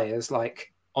some players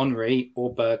like Henry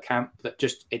or Bergkamp that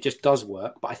it just does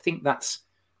work. But I think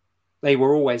they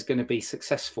were always going to be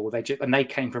successful. They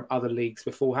came from other leagues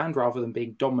beforehand rather than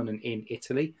being dominant in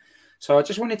Italy. So I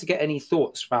just wanted to get any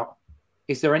thoughts about,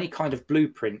 is there any kind of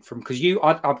blueprint from, because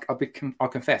I'll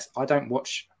confess, I don't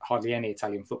watch hardly any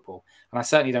Italian football, and I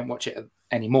certainly don't watch it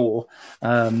anymore.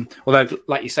 Although,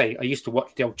 like you say, I used to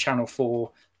watch the old Channel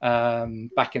 4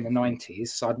 back in the 90s.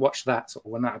 So I'd watch that sort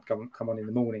of when that had come on in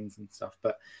the mornings and stuff.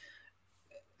 But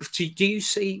do you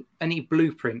see any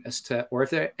blueprint as to, or if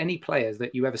there are any players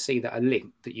that you ever see that are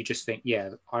linked that you just think,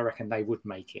 yeah, I reckon they would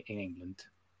make it in England?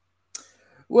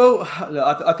 Well,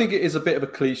 I think it is a bit of a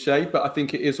cliche, but I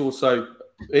think it is also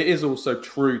it is also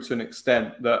true to an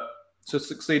extent that to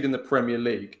succeed in the Premier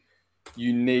League,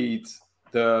 you need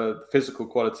the physical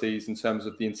qualities in terms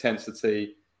of the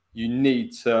intensity. You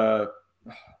need to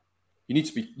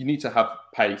have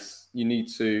pace. You need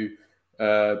to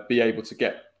be able to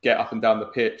get up and down the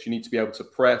pitch. You need to be able to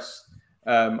press.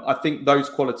 I think those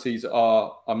qualities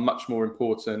are much more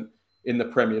important in the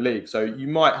Premier League. So you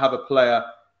might have a player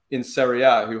in Serie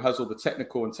A who has all the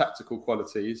technical and tactical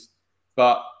qualities,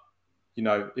 but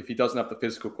if he doesn't have the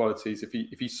physical qualities, if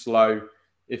he's slow,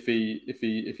 if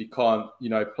he can't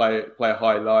play a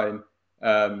high line,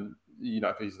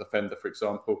 if he's a defender, for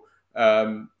example,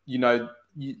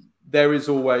 there is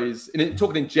always,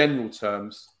 talking in general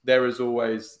terms, there is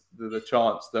always the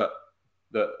chance that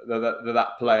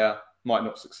player might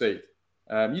not succeed.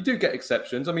 You do get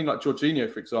exceptions. I mean, like Jorginho,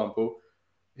 for example,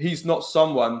 he's not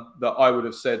someone that I would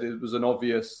have said it was an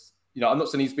obvious. I'm not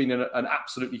saying he's been an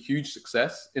absolutely huge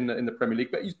success in the Premier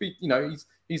League, but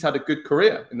he's had a good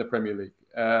career in the Premier League,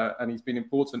 and he's been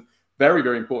important, very,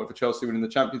 very important for Chelsea winning the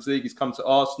Champions League. He's come to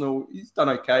Arsenal. He's done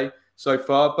okay so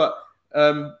far, but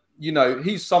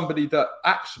he's somebody that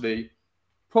actually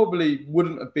probably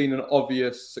wouldn't have been an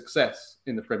obvious success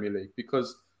in the Premier League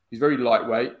because he's very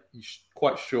lightweight. He's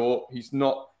quite short.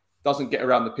 Doesn't get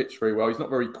around the pitch very well. He's not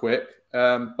very quick,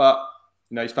 but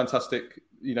he's fantastic.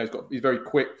 He's very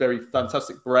quick, very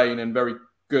fantastic brain, and very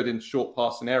good in short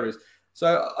passing areas.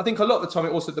 So I think a lot of the time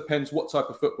it also depends what type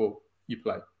of football you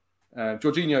play.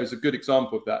 Jorginho is a good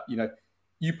example of that.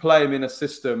 You play him in a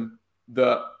system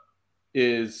that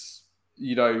is,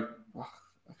 a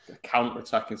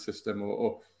counter-attacking system,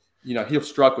 or he'll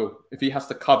struggle if he has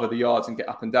to cover the yards and get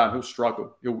up and down. He'll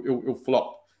struggle. He'll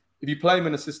flop. If you play him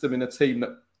in a system in a team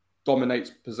that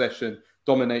dominates possession,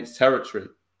 dominates territory,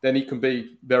 then he can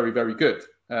be very, very good.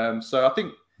 So I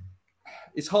think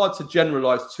it's hard to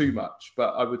generalize too much,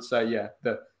 but I would say,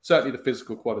 certainly the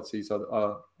physical qualities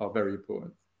are very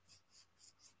important.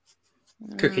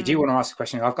 Cookie, do you want to ask a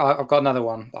question? I've got another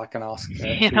one I can ask.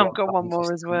 I've got one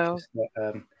more as well.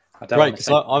 Great, because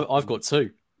I've got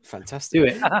two. Fantastic. Do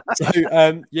it.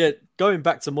 So, going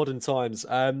back to modern times,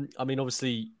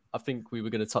 obviously, I think we were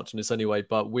going to touch on this anyway,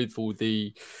 but with all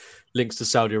the links to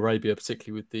Saudi Arabia,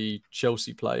 particularly with the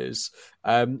Chelsea players,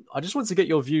 I just wanted to get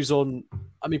your views on,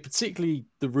 particularly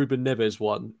the Ruben Neves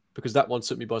one, because that one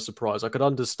took me by surprise. I could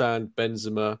understand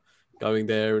Benzema going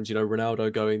there and,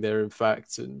 Ronaldo going there, in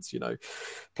fact, and,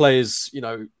 players,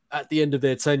 at the end of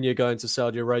their tenure going to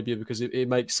Saudi Arabia because it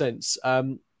makes sense.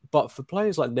 But for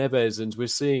players like Neves, and we're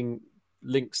seeing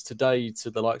links today to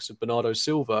the likes of Bernardo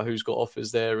Silva, who's got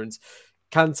offers there, and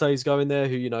Kante's going there,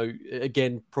 who,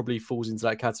 again, probably falls into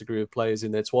that category of players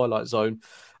in their twilight zone.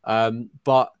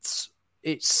 But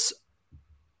it's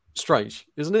strange,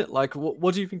 isn't it? Like,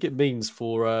 what do you think it means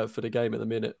for the game at the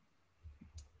minute?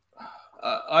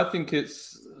 I think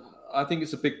it's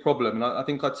a big problem, and I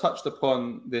think I touched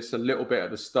upon this a little bit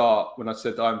at the start when I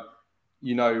said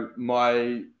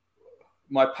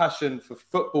my passion for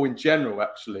football in general,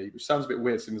 actually, which sounds a bit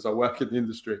weird since I work in the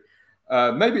industry.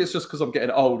 Maybe it's just because I'm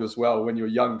getting old as well. When you're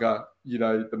younger,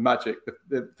 the magic,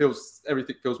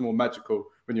 everything feels more magical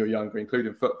when you're younger,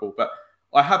 including football. But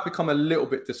I have become a little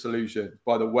bit disillusioned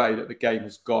by the way that the game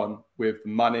has gone with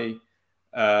money,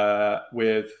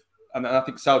 and I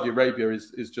think Saudi Arabia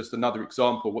is just another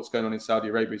example. What's going on in Saudi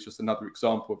Arabia is just another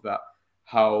example of that.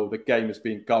 How the game is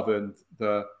being governed,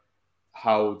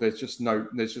 how there's just no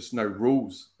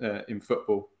rules in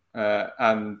football,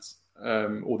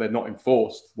 or they're not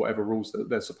enforced, whatever rules that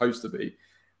they're supposed to be.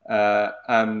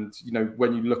 And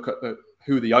when you look at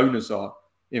who the owners are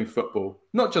in football,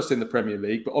 not just in the Premier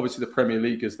League, but obviously the Premier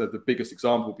League is the biggest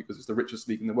example because it's the richest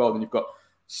league in the world, and you've got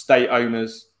state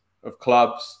owners of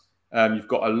clubs. You've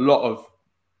got a lot of,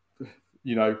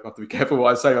 I have to be careful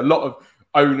what I say, a lot of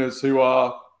owners who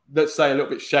are, let's say, a little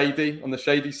bit shady, on the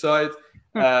shady side.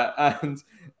 And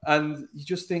you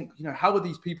just think, how are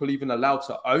these people even allowed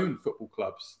to own football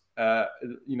clubs?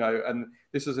 And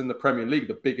this is in the Premier League,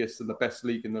 the biggest and the best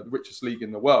league and the richest league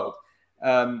in the world.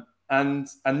 And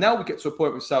now we get to a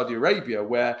point with Saudi Arabia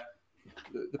where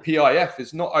the PIF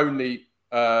is not only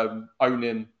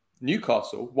owning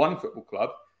Newcastle, one football club,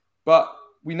 but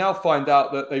we now find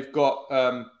out that they've got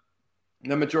the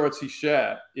majority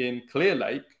share in Clear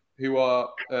Lake, who've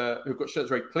got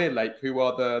shares in Clear Lake, who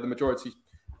are the majority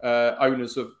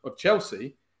owners of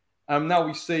Chelsea. And now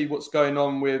we see what's going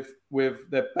on with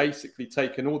they're basically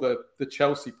taking all the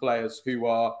Chelsea players who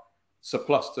are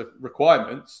surplus to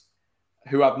requirements,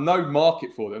 who have no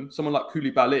market for them. Someone like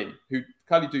Kalidou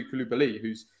Koulibaly,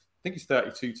 who's, I think he's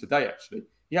 32 today, actually.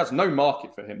 He has no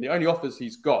market for him. The only offers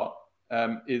he's got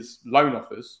is loan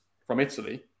offers from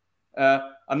Italy.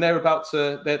 And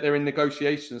they're in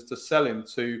negotiations to sell him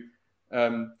to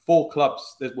 4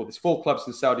 clubs. There's 4 clubs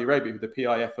in Saudi Arabia who the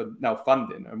PIF are now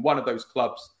funding, and one of those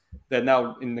clubs, they're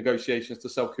now in negotiations to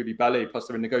sell Koulibaly, plus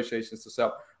they're in negotiations to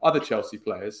sell other Chelsea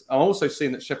players. I'm also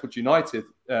seeing that Sheffield United,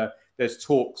 there's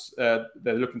talks, they're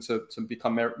looking to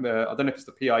become, I don't know if it's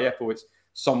the PIF or it's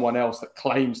someone else that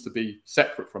claims to be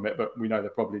separate from it, but we know they're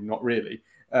probably not really,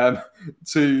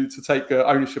 to take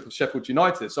ownership of Sheffield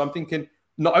United. So I'm thinking,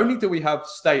 not only do we have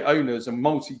state owners and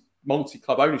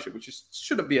multi-club ownership, which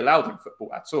shouldn't be allowed in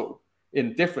football at all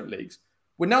in different leagues,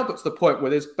 we're now got to the point where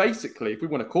there's basically, if we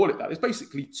want to call it that, there's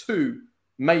basically 2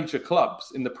 major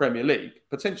clubs in the Premier League,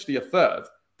 potentially a third,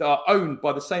 that are owned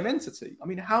by the same entity. I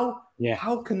mean, how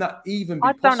can that even be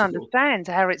possible? I don't understand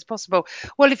how it's possible.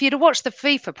 Well, if you'd have watched the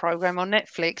FIFA programme on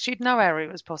Netflix, you'd know how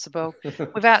it was possible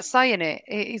without saying it.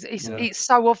 It's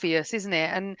so obvious, isn't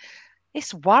it? And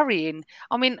it's worrying.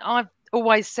 I mean, I've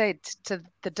always said to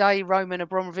the day Roman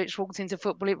Abramovich walked into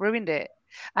football, it ruined it.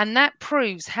 And that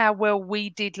proves how well we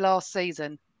did last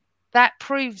season. That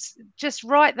proves just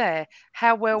right there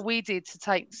how well we did to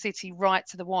take City right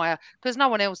to the wire, because no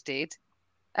one else did.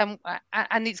 And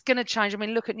it's going to change. I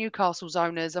mean, look at Newcastle's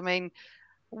owners. I mean,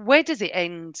 where does it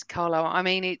end, Carlo? I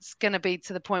mean, it's going to be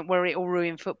to the point where it will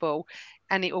ruin football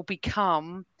and it will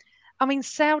become, I mean,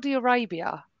 Saudi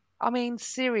Arabia. I mean,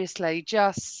 seriously,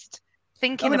 just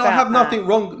thinking about I have that. nothing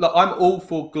wrong. Like, I'm all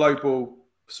for global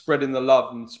spreading the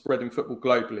love and spreading football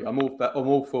globally. I'm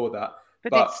all for that.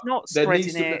 But it's not spreading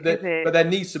is it? But there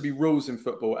needs to be rules in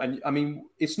football. And I mean,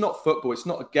 it's not football. It's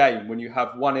not a game when you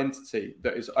have one entity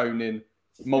that is owning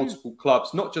multiple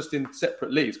clubs, not just in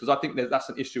separate leagues, because I think that's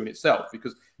an issue in itself,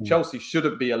 because Chelsea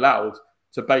shouldn't be allowed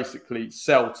to basically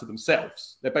sell to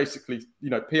themselves. They're basically,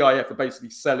 PIF are basically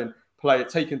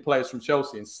taking players from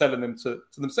Chelsea and selling them to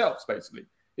themselves, basically.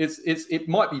 It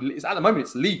might be, at the moment,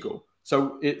 it's legal.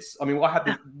 So I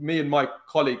had me and my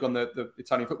colleague on the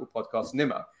Italian football podcast,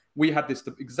 Nima, we had this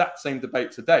exact same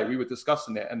debate today. We were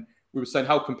discussing it and we were saying,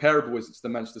 how comparable is it to the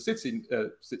Manchester City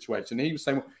situation? And he was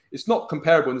saying, well, it's not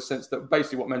comparable in the sense that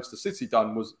basically what Manchester City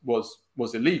done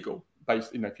was illegal.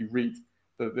 Based, if you read,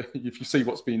 if you see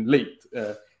what's been leaked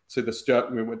to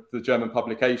the German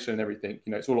publication and everything,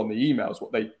 it's all on the emails,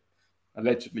 what they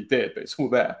allegedly did, but it's all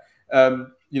there.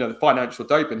 The financial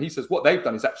doping, he says what they've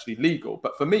done is actually legal.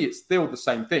 But for me, it's still the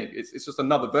same thing. It's just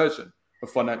another version of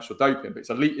financial doping, but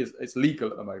it's legal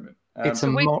at the moment. It's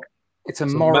a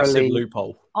massive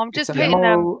loophole. I'm just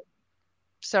hitting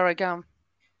sorry, go on.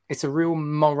 It's a real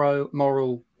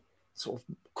moral sort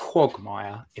of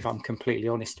quagmire, if I'm completely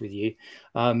honest with you.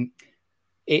 It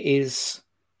is.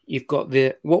 You've got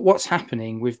what's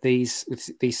happening with these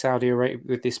Saudi Arabia,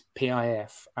 with this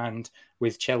PIF and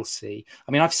with Chelsea.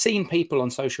 I mean, I've seen people on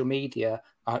social media,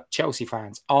 Chelsea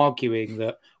fans, arguing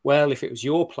that, well, if it was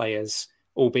your players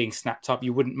all being snapped up,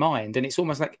 you wouldn't mind. And it's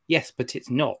almost like, yes, but it's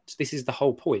not. This is the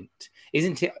whole point.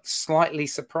 Isn't it slightly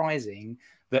surprising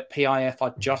that PIF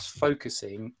are just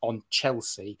focusing on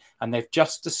Chelsea, and they've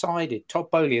just decided,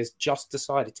 Todd Bowley has just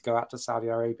decided to go out to Saudi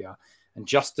Arabia and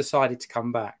just decided to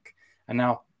come back. And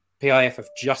now PIF have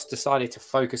just decided to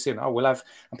focus in. And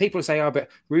people say, but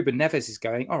Ruben Neves is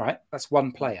going. All right, that's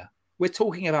one player. We're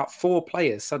talking about 4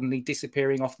 players suddenly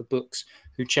disappearing off the books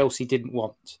who Chelsea didn't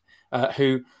want,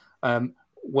 who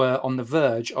were on the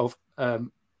verge of,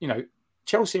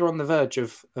 Chelsea are on the verge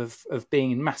of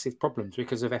being in massive problems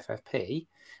because of FFP,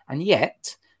 and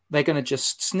yet they're going to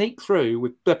just sneak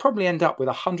through. They'll probably end up with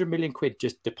 100 million quid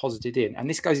just deposited in. And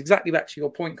this goes exactly back to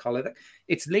your point, Carlo, that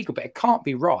it's legal, but it can't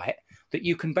be right that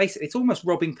you can basically, it's almost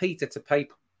robbing Peter to pay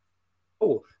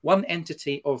Paul. One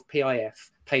entity of PIF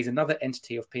pays another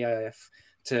entity of PIF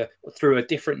through a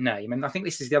different name. And I think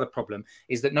this is the other problem,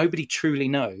 is that nobody truly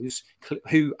knows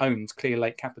who owns Clear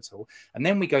Lake Capital. And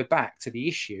then we go back to the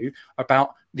issue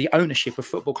about the ownership of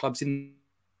football clubs in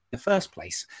the first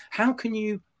place. How can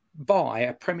you buy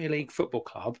a Premier League football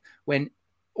club when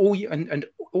all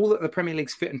that the Premier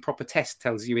League's fit and proper test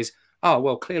tells you is,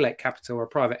 Clear Lake Capital are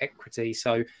private equity,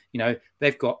 so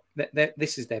they've got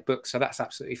this is their book, so that's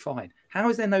absolutely fine. How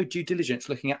is there no due diligence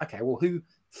looking at who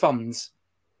funds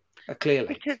a Clear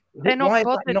Lake? Because they're not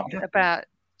bothered about.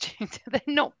 They're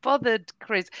not bothered,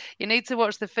 Chris. You need to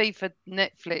watch the FIFA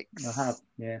Netflix. I have,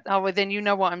 yeah. Oh, well, then you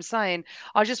know what I'm saying.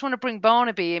 I just want to bring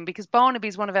Barnaby in, because Barnaby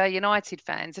is one of our United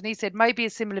fans, and he said maybe a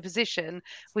similar position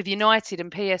with United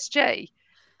and PSG.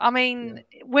 I mean,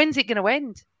 when's it going to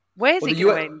end? Where's it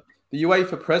going to end? The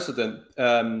UEFA president,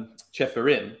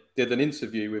 Ceferin, did an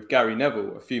interview with Gary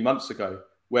Neville a few months ago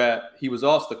where he was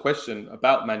asked a question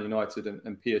about Man United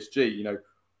and PSG.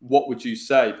 What would you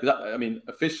say? Because,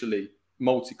 officially,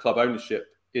 multi-club ownership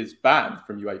is banned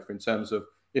from UEFA in terms of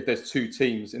if there's two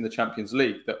teams in the Champions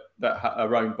League that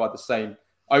are owned by the same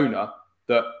owner,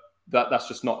 that's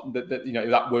just not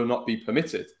that will not be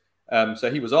permitted.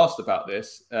 So he was asked about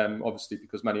this, obviously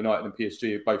because Man United and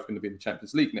PSG are both going to be in the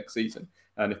Champions League next season,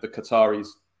 and if the Qataris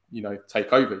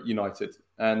take over United,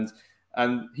 and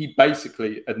he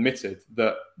basically admitted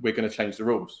that we're going to change the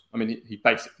rules. I mean, he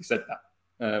basically said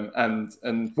that, and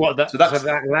so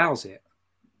that allows it.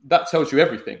 That tells you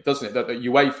everything, doesn't it? That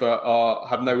UEFA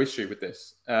have no issue with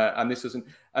this, and this isn't.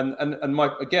 And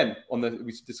my again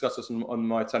we discussed this on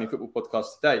my Italian football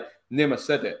podcast today. Nima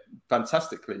said it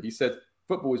fantastically. He said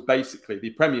football is basically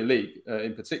the Premier League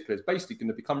in particular is basically going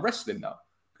to become wrestling now,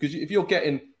 because if you're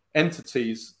getting an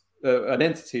entity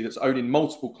that's owning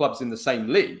multiple clubs in the same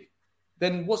league,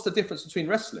 then what's the difference between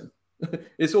wrestling?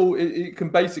 It can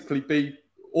basically be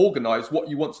organise what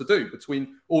you want to do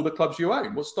between all the clubs you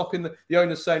own. What's stopping the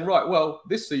owners saying, right, well,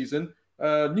 this season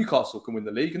Newcastle can win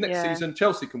the league, and next season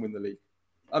Chelsea can win the league?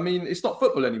 I mean, it's not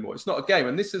football anymore. It's not a game,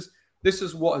 and this is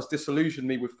what has disillusioned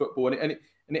me with football. And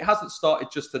it hasn't started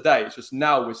just today. It's just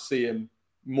now we're seeing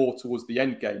more towards the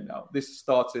end game. Now this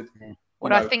started.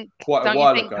 I think quite a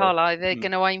while ago. Carlo, they're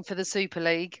going to aim for the Super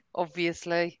League,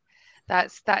 obviously.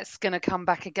 That's going to come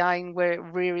back again where it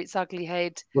rear its ugly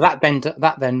head. Well,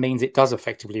 that then means it does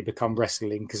effectively become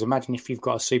wrestling, because imagine if you've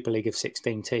got a Super League of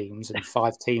 16 teams and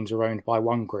 5 teams are owned by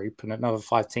one group and another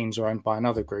 5 teams are owned by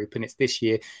another group, and it's this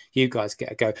year you guys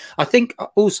get a go. I think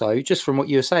also, just from what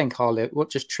you were saying, Carlo, what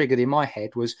just triggered in my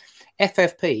head was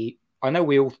FFP. I know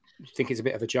we all think it's a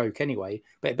bit of a joke anyway,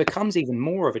 but it becomes even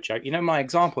more of a joke. My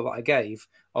example that I gave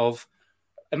of,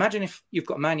 imagine if you've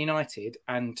got Man United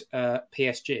and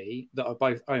PSG that are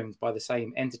both owned by the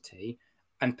same entity,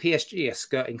 and PSG are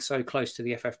skirting so close to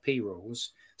the FFP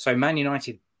rules. So Man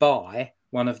United buy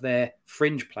one of their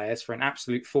fringe players for an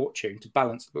absolute fortune to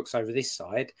balance the books over this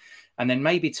side. And then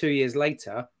maybe 2 years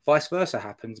later, vice versa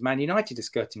happens. Man United is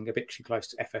skirting a bit too close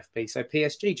to FFP. So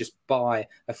PSG just buy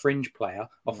a fringe player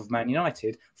off of Man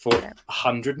United for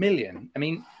 100 million. I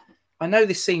mean, I know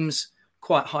this seems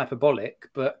quite hyperbolic,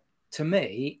 but to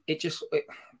me,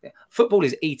 football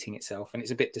is eating itself, and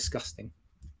it's a bit disgusting.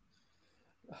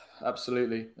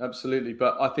 Absolutely.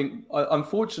 But I think,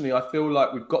 unfortunately, I feel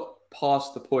like we've got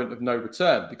past the point of no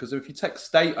return, because if you take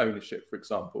state ownership, for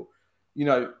example,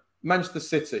 Manchester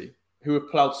City, who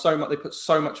have ploughed so much, they put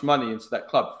so much money into that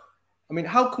club. I mean,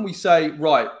 how can we say,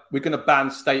 right, we're going to ban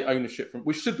state ownership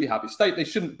we should be happy. State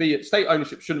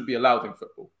ownership shouldn't be allowed in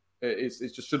football.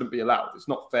 It just shouldn't be allowed. It's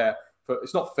not fair.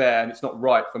 It's not fair, and it's not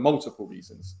right for multiple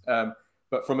reasons. But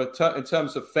in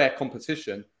terms of fair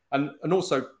competition, and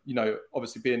also,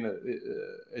 obviously being an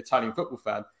Italian football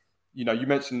fan, you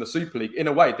mentioned the Super League. In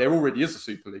a way, there already is a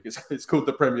Super League. It's called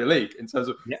the Premier League in terms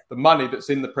of the money that's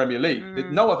in the Premier League.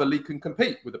 No other league can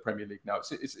compete with the Premier League now.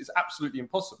 It's absolutely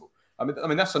impossible. I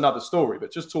mean that's another story.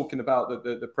 But just talking about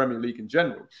the Premier League in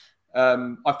general,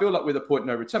 I feel like we're at the point of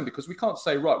no return, because we can't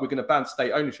say, right, we're going to ban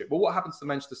state ownership. Well, what happens to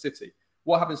Manchester City?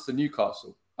 What happens to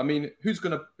Newcastle? I mean, who's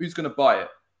going to buy it?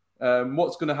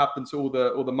 What's going to happen to all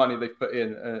the money they've put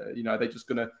in? Are they just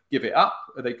going to give it up?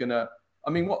 Are they going to?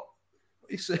 I mean, what?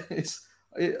 I just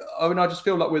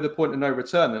feel like we're at the point of no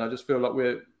return, and I just feel like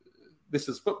this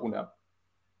is football now.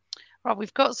 Right,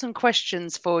 we've got some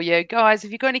questions for you, guys.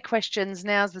 If you've got any questions,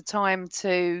 now's the time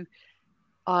to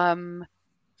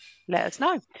let us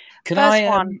know. Can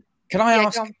I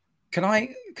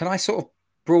sort of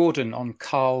broaden on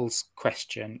Carl's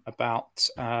question about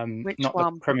not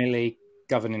one? the Premier League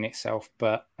governing itself,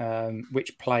 but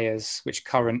which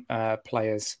current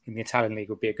players in the Italian league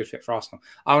would be a good fit for Arsenal?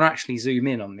 I want to actually zoom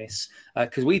in on this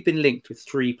because we've been linked with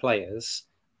 3 players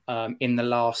in the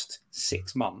last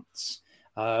 6 months.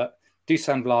 Dusan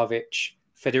Vlahovic,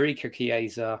 Federico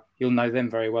Chiesa, you'll know them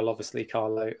very well, obviously,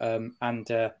 Carlo, and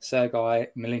Sergei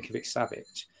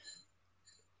Milinkovic-Savic.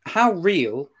 How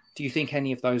real do you think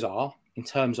any of those are in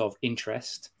terms of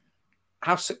interest?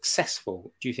 How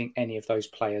successful do you think any of those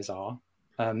players are?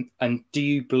 And do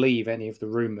you believe any of the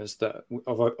rumours that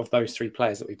of those 3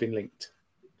 players that we've been linked?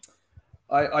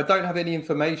 I don't have any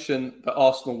information that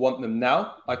Arsenal want them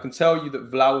now. I can tell you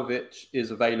that Vlahovic is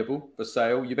available for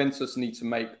sale. Juventus need to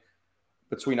make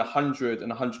between 100 and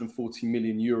 140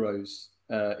 million euros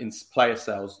in player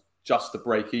sales just to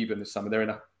break even this summer. They're in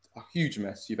a huge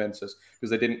mess, Juventus,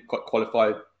 because they didn't quite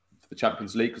qualify for the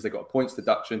Champions League because they got a points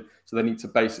deduction. So they need to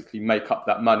basically make up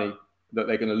that money that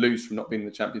they're going to lose from not being in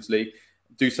the Champions League.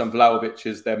 Dusan Vlahovic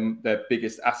is their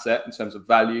biggest asset in terms of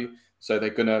value. So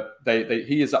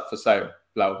he is up for sale,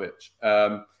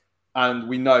 Vlahovic. And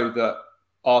we know that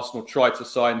Arsenal tried to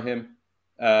sign him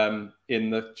in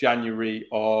the January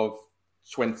of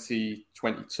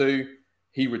 2022.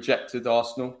 He rejected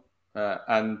Arsenal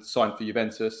and signed for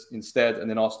Juventus instead. And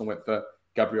then Arsenal went for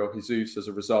Gabriel Jesus as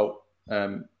a result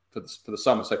for the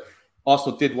summer. So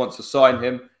Arsenal did want to sign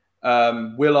him.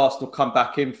 Will Arsenal come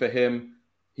back in for him?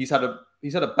 He's had a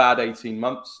bad 18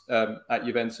 months at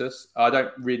Juventus. I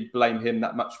don't really blame him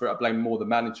that much for it. I blame more the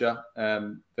manager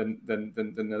than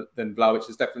Vlahovic.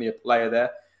 There's definitely a player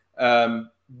there.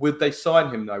 Would they sign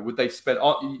him though? Would they spend?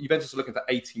 Juventus are looking for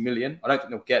 80 million. I don't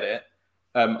think they'll get it.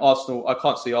 Arsenal, I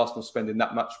can't see Arsenal spending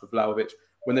that much for Vlahovic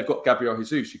when they've got Gabriel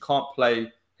Jesus. You can't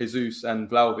play Jesus and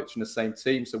Vlahovic in the same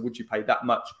team. So would you pay that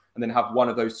much and then have one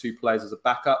of those two players as a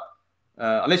backup?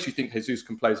 Unless you think Jesus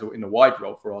can play in a wide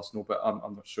role for Arsenal, but I'm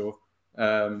not sure.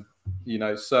 So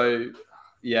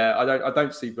yeah, I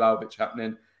don't see Vlahovic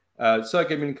happening.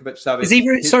 Sergej Milinkovic-Savic. Is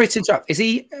he? Sorry to interrupt. Is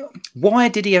he? Why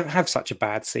did he have such a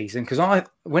bad season? Because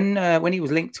when he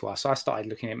was linked to us, I started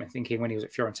looking at him and thinking, when he was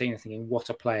at Fiorentina, thinking, what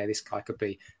a player this guy could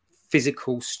be.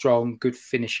 Physical, strong, good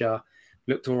finisher,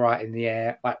 looked all right in the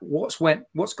air. Like what's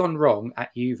gone wrong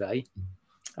at Juve?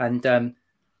 And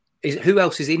who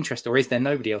else is interested, or is there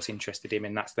nobody else interested in him?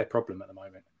 And that's their problem at the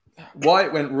moment. Why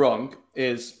it went wrong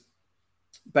is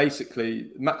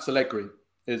basically Max Allegri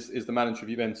is the manager of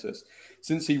Juventus.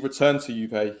 Since he returned to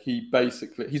Juve, he's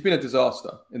been a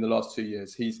disaster in the last 2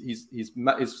 years. His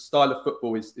style of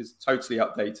football is totally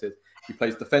outdated. He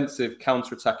plays defensive,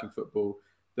 counter-attacking football.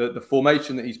 The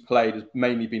formation that he's played has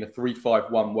mainly been a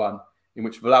 3-5-1-1, in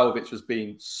which Vlahovic has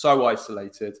been so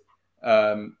isolated.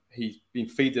 He's been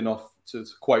feeding off, to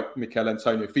quote Mikel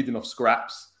Antonio, feeding off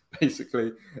scraps,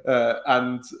 basically.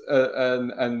 And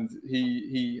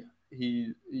he's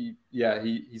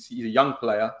a young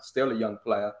player, still a young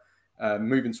player,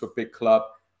 moving to a big club.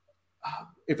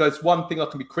 If there's one thing I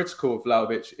can be critical of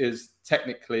Vlahovic, is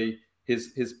technically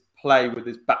his play with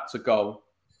his back to goal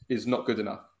is not good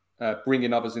enough.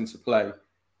 Bringing others into play,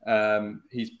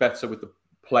 he's better with the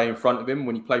play in front of him.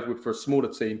 When you play for a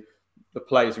smaller team, the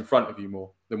play is in front of you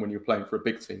more than when you're playing for a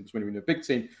big team. Because when you're in a big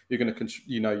team, you're going to,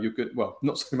 you're good. Well,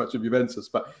 not so much of Juventus,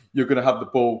 but you're going to have the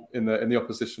ball in the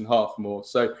opposition half more.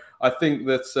 So I think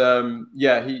that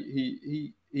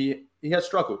he has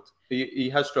struggled. He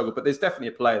has struggled, but there's definitely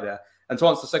a player there. And to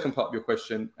answer the second part of your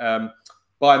question,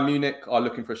 Bayern Munich are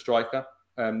looking for a striker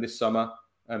this summer.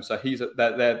 So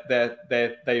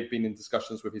they've been in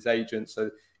discussions with his agent.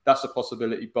 So that's a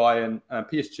possibility. Bayern,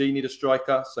 PSG need a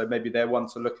striker, so maybe they're one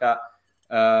to look at.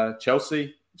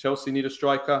 Chelsea need a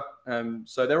striker.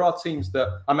 So there are teams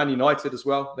that, Man United as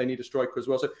well, they need a striker as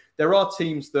well. So there are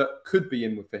teams that could be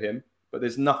in for him, but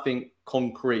there's nothing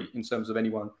concrete in terms of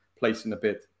anyone placing a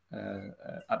bid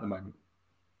at the moment.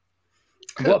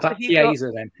 What about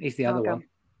Chiesa then? He's the other one.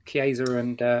 Chiesa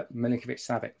and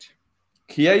Milinkovic-Savic.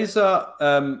 Chiesa,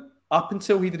 up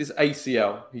until he did his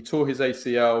ACL, he tore his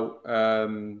ACL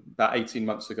about 18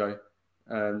 months ago.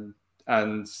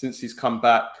 And since he's come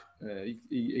back,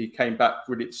 he came back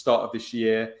really at the start of this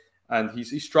year, and he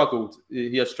struggled.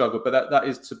 He has struggled, but that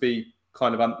is to be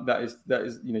kind of that is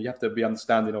you have to be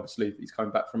understanding. Obviously, he's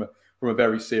coming back from a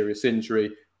very serious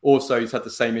injury. Also, he's had the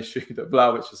same issue that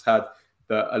Vlahovic has had.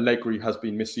 That Allegri has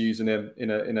been misusing him in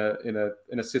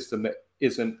a system that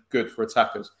isn't good for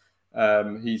attackers.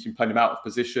 He's been playing him out of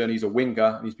position. He's a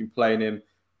winger, and he's been playing him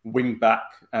wing back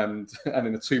and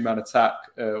in a two-man attack.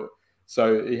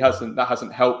 So that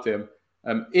hasn't helped him.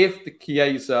 If the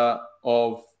Chiesa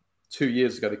of 2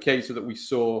 years ago, the Chiesa that we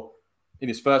saw in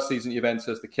his first season at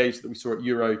Juventus, the Chiesa that we saw at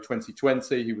Euro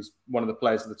 2020, he was one of the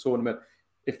players of the tournament.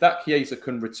 If that Chiesa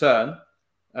can return,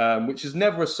 which is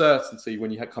never a certainty when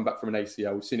you come back from an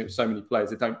ACL, we've seen it with so many players,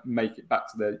 they don't make it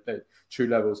back to their true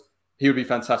levels. He would be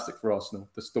fantastic for Arsenal.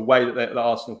 The way that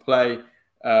Arsenal play,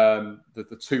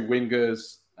 the two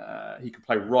wingers, he could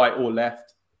play right or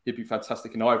left. He'd be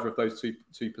fantastic in either of those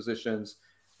two positions.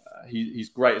 He's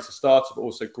great as a starter, but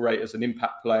also great as an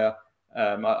impact player.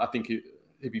 I think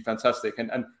he'd be fantastic.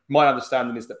 And my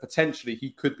understanding is that potentially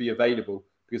he could be available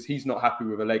because he's not happy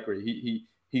with Allegri.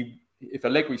 If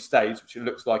Allegri stays, which it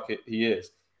looks like he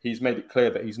is, he's made it clear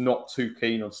that he's not too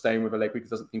keen on staying with Allegri because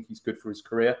he doesn't think he's good for his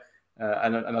career.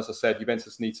 And as I said,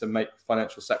 Juventus need to make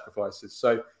financial sacrifices.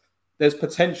 So there's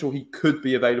potential he could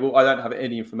be available. I don't have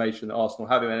any information that Arsenal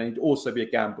have him, and it'd also be a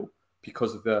gamble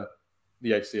because of the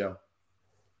ACL.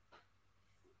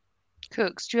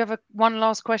 Cooks, do you have one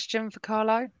last question for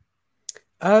Carlo?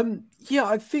 Yeah,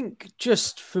 I think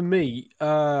just for me,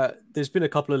 there's been a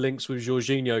couple of links with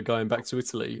Jorginho going back to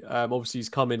Italy. Obviously, he's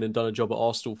come in and done a job at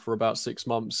Arsenal for about 6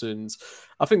 months, and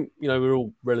I think we're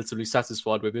all relatively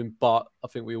satisfied with him. But I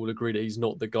think we all agree that he's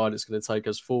not the guy that's going to take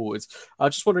us forwards.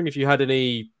 I'm just wondering if you had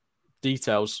any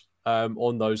details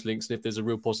on those links, and if there's a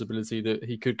real possibility that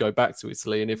he could go back to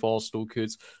Italy, and if Arsenal could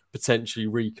potentially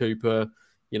recoup a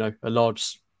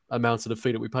large amount of the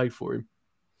fee that we paid for him.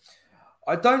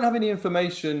 I don't have any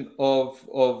information of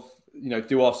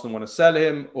do Arsenal want to sell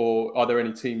him, or are there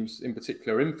any teams in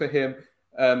particular in for him?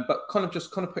 But kind of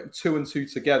putting two and two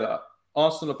together,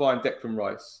 Arsenal are buying Declan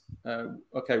Rice.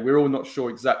 Okay, we're all not sure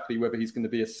exactly whether he's going to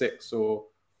be a 6 or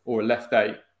a left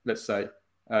 8, let's say.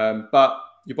 But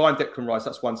you're buying Declan Rice,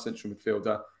 that's one central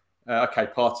midfielder. Okay,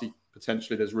 Partey,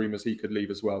 potentially there's rumours he could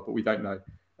leave as well, but we don't know.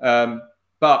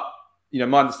 But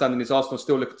my understanding is Arsenal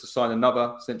still looking to sign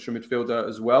another central midfielder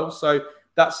as well. So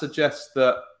that suggests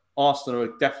that Arsenal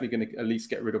are definitely going to at least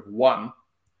get rid of one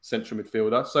central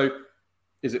midfielder. So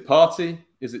is it Partey?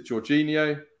 Is it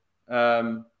Jorginho?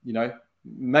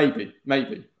 Maybe.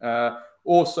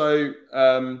 Also,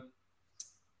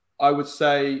 I would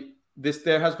say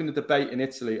there has been a debate in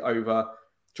Italy over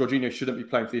Jorginho shouldn't be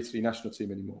playing for the Italy national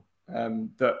team anymore.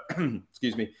 That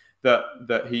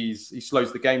he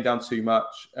slows the game down too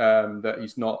much. That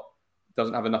he's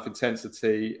doesn't have enough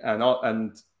intensity,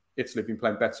 and Italy have been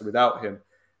playing better without him.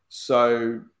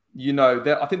 So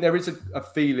I think there is a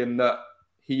feeling that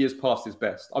he is past his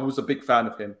best. I was a big fan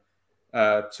of him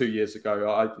 2 years ago.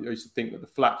 I used to think that the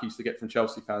flack he used to get from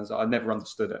Chelsea fans, I never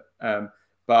understood it.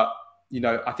 But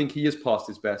I think he is past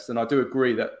his best, and I do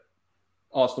agree that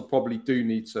Arsenal probably do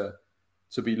need to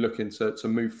be looking to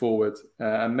move forward.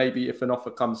 And maybe if an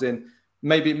offer comes in,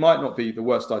 maybe it might not be the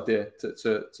worst idea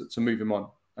to move him on.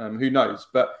 Who knows?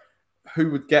 But who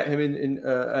would get him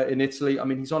in Italy? I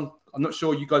mean, he's on. I'm not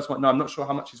sure. You guys might know. I'm not sure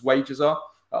how much his wages are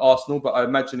at Arsenal, but I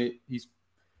imagine he's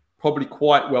probably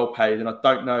quite well paid. And I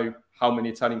don't know how many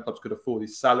Italian clubs could afford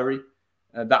his salary.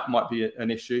 That might be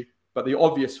an issue. But the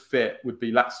obvious fit would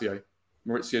be Lazio.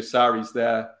 Maurizio Sarri's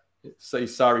there.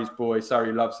 He's Sarri's boy.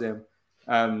 Sarri loves him.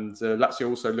 And Lazio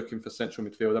also looking for central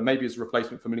midfielder, maybe as a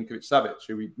replacement for Milinkovic-Savic,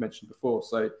 who we mentioned before.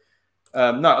 So,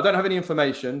 no, I don't have any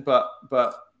information, but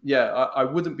yeah, I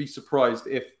wouldn't be surprised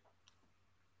if,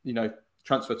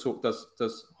 transfer talk does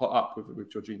hot up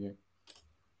with Jorginho.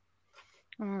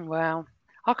 Wow.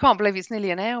 I can't believe it's nearly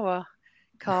an hour,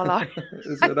 Carlo.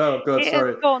 Is it? Oh, God,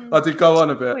 sorry. I did go on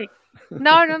a bit. Quick.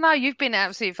 No. You've been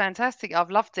absolutely fantastic.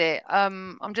 I've loved it.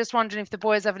 I'm just wondering if the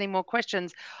boys have any more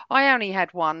questions. I only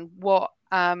had one. What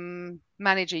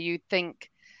manager you think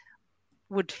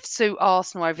would suit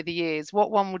Arsenal over the years?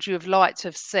 What one would you have liked to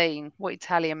have seen? What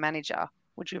Italian manager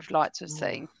would you have liked to have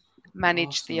seen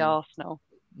manage the Arsenal?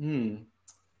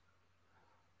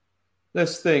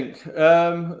 Let's think.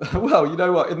 Well, you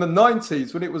know what? In the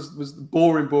 90s, when it was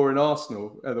boring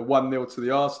Arsenal, the 1-0 to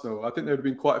the Arsenal, I think there would have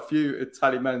been quite a few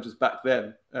Italian managers back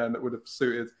then that would have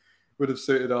suited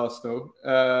Arsenal.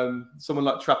 Someone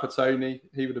like Trapattoni, I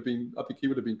think he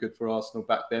would have been good for Arsenal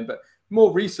back then. But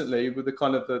more recently, with the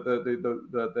kind of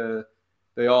the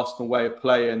Arsenal way of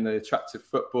playing, the attractive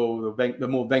football, the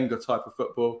more Wenger type of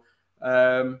football.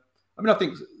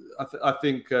 I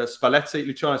think Spalletti,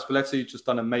 Luciano Spalletti, just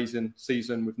done an amazing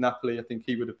season with Napoli. I think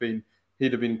he'd have been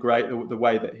great. The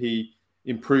way that he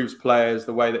improves players,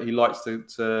 the way that he likes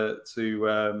the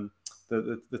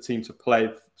team to play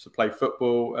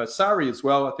football. Sarri as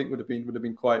well, I think would have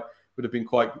been quite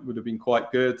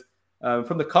good.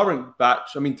 From the current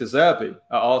batch, I mean, De Zerbi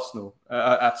at Arsenal,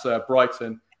 at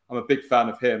Brighton, I'm a big fan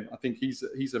of him. I think he's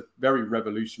a very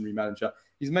revolutionary manager.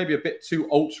 He's maybe a bit too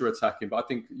ultra attacking, but I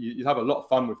think you'd have a lot of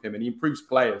fun with him, and he improves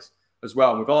players as well.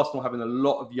 And with Arsenal having a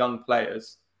lot of young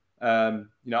players,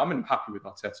 I'm happy with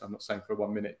Arteta. I'm not saying for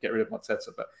 1 minute get rid of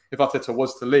Arteta, but if Arteta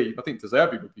was to leave, I think De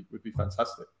Zerbi would be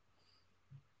fantastic.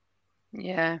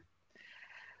 Yeah.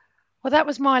 Well, that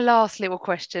was my last little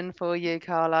question for you,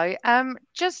 Carlo.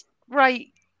 Just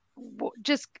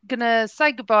gonna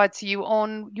say goodbye to you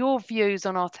on your views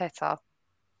on Arteta.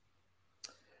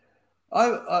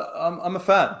 I'm a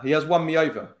fan. He has won me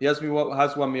over. He has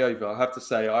won me over. I have to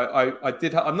say,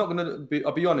 I'm not going to be.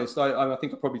 I'll be honest. I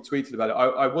think I probably tweeted about it.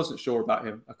 I wasn't sure about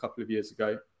him a couple of years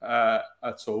ago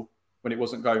at all when it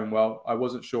wasn't going well. I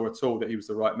wasn't sure at all that he was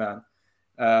the right man,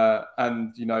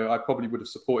 and I probably would have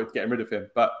supported getting rid of him.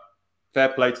 But fair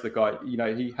play to the guy.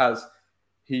 He has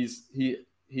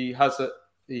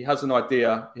an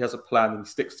idea. He has a plan, and he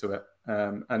sticks to it.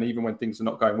 And even when things are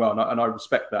not going well, and I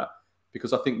respect that.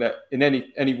 Because I think that in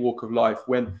any walk of life,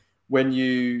 when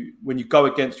you go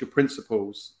against your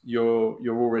principles, you're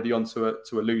already onto a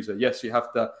loser. Yes,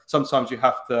 sometimes you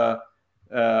have to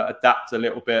adapt a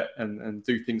little bit and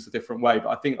do things a different way. But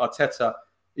I think Arteta,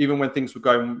 even when things were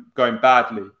going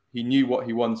badly, he knew what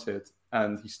he wanted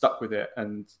and he stuck with it.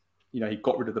 And he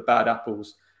got rid of the bad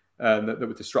apples that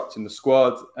were disrupting the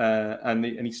squad, and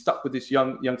he stuck with this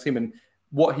young team. And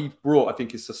what he brought, I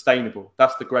think, is sustainable.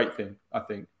 That's the great thing, I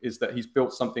think, is that he's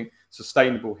built something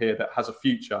sustainable here that has a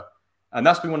future. And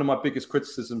that's been one of my biggest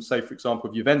criticisms, say, for example,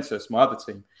 of Juventus, my other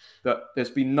team, that there's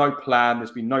been no plan,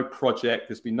 there's been no project,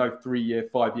 there's been no 3-year,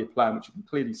 5-year plan, which you can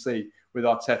clearly see with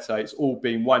Arteta. It's all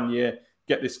been 1 year,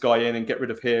 get this guy in and get rid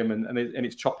of him, and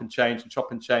it's chop and change and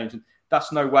chop and change. And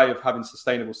that's no way of having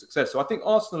sustainable success. So I think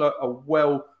Arsenal are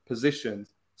well positioned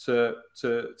to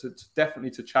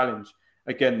definitely to challenge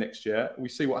again next year. We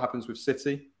see what happens with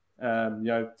City.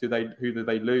 Who do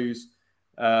they lose?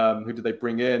 Who do they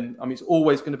bring in? I mean, it's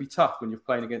always going to be tough when you're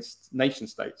playing against nation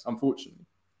states, unfortunately.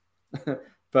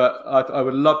 But I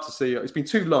would love to see. It's been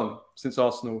too long since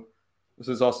Arsenal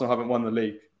haven't won the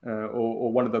league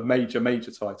or one of the major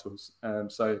titles.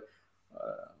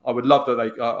 I would love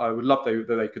that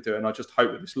they could do it, and I just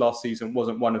hope that this last season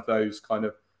wasn't one of those kind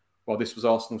of, well, this was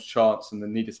Arsenal's chance and they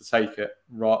needed to take it.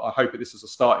 I hope that this is a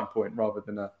starting point rather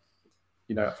than a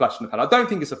flash in the pan. I don't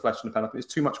think it's a flash in the pan. I think there's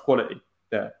too much quality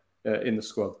there in the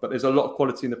squad, but there's a lot of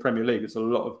quality in the Premier League. There's a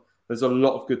lot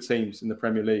of good teams in the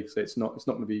Premier League, so it's not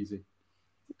going to be easy.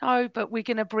 No, but we're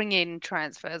going to bring in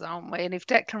transfers, aren't we? And if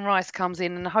Declan Rice comes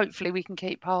in, and hopefully we can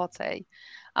keep Partey,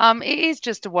 it is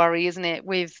just a worry, isn't it,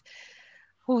 with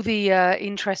all the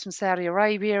interest from Saudi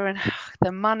Arabia and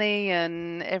the money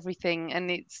and everything. And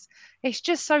it's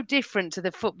just so different to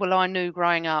the football I knew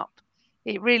growing up.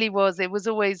 It really was. It was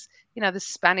always, the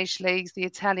Spanish leagues, the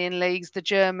Italian leagues, the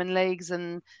German leagues,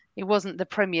 and it wasn't the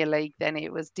Premier League then.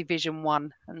 It was Division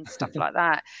 1 and stuff like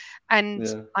that. And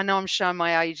yeah. I know I'm showing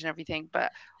my age and everything,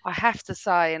 but I have to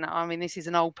say, and I mean, this is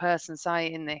an old person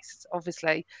saying this,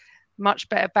 obviously, much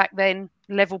better back then,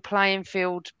 level playing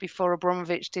field before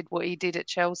Abramovich did what he did at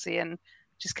Chelsea, and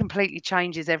just completely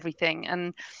changes everything.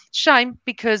 And shame,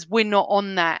 because we're not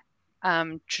on that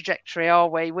trajectory, are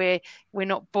we? We're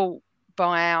not bought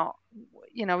by our,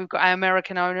 we've got our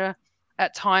American owner.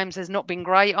 At times has not been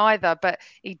great either, but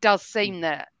he does seem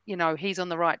that, he's on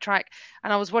the right track.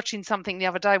 And I was watching something the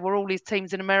other day where all these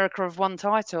teams in America have won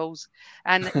titles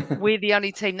and we're the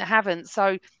only team that haven't.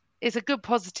 So it's a good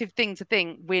positive thing to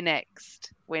think we're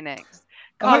next.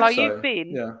 Carlo, you've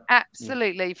been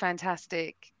absolutely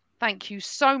fantastic. Thank you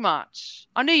so much.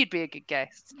 I knew you'd be a good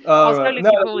guest. I was so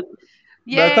looking forward.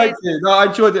 Yeah, no, thank you. No, I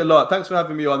enjoyed it a lot. Thanks for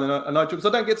having me on, and I because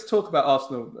I don't get to talk about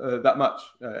Arsenal that much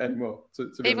anymore.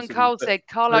 Even Cole said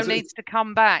Carlo needs to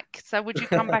come back. So would you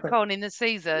come back on in the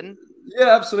season?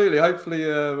 Yeah, absolutely.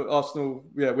 Hopefully, Arsenal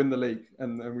win the league,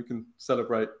 and we can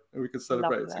celebrate. And we can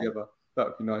celebrate it together. That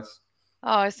would be nice.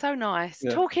 Oh, it's so nice.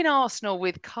 Yeah. Talking Arsenal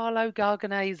with Carlo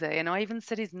Garganese, and I even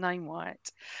said his name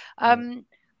right.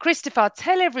 Christopher,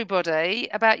 tell everybody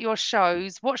about your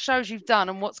shows, what shows you've done,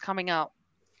 and what's coming up.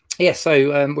 Yeah,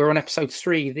 so we're on episode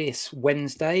 3 this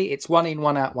Wednesday. It's 1 in,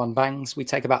 1 out, 1 bangs. We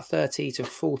take about 30 to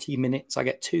 40 minutes. I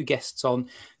get 2 guests on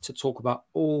to talk about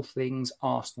all things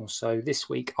Arsenal. So this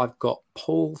week I've got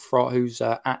Paul, who's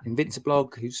at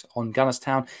Invinciblog, who's on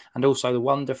Gunnerstown, and also the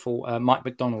wonderful Mike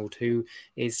McDonald, who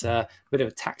is a bit of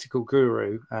a tactical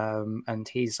guru. And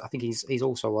I think he's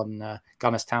also on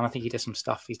Gunnerstown. I think he does some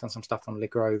stuff. He's done some stuff on Le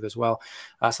Grove as well.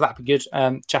 So that'd be good.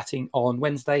 Chatting on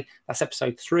Wednesday. That's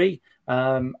episode 3.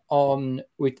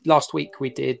 Last week we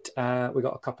got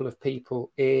a couple of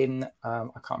people in. I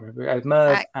can't remember.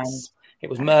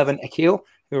 Merv and Akil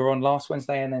who were on last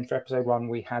Wednesday, and then for episode 1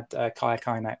 we had Kaya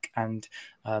Kainak and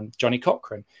Johnny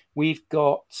Cochran.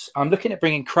 I'm looking at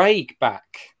bringing Craig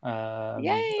back,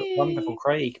 wonderful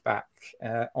Craig back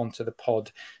onto the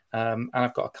pod, and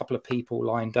I've got a couple of people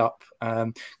lined up.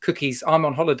 Cookies, I'm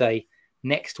on holiday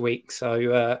next week,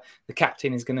 so the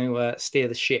captain is going to steer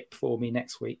the ship for me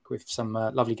next week with some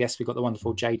lovely guests. We've got the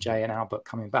wonderful JJ and Albert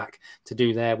coming back to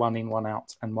do their 1 in, 1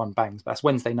 out and 1 bangs. But that's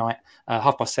Wednesday night,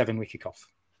 7:30 we kick off.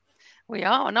 We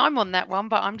are, and I'm on that one,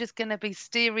 but I'm just going to be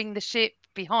steering the ship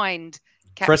behind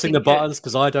Captain pressing the buttons,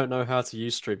 because I don't know how to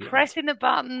use StreamYard. Pressing the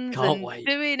buttons and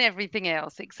doing everything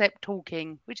else except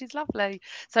talking, which is lovely.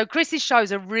 So Chris's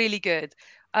shows are really good.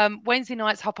 Wednesday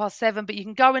nights 7:30, but you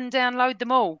can go and download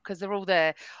them all because they're all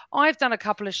there. I've done a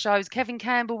couple of shows. Kevin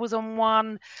Campbell was on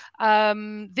one,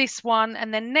 this one,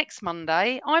 and then next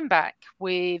Monday I'm back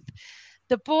with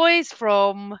the boys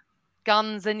from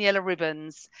Guns and Yellow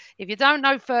Ribbons. If you don't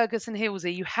know Fergus and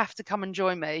Hilsey, you have to come and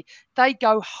join me. They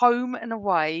go home and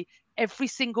away every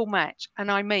single match,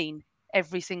 and I mean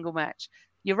every single match.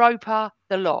 Europa,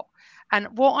 the lot.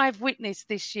 And what I've witnessed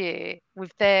this year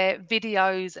with their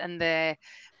videos and their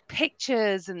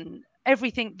pictures and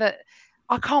everything, that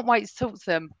I can't wait to talk to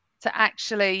them, to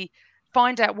actually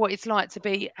find out what it's like to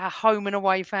be a home and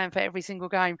away fan for every single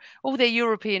game. All their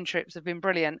European trips have been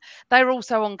brilliant. They're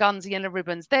also on Guns and Yellow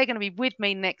Ribbons. They're going to be with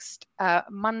me next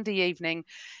Monday evening.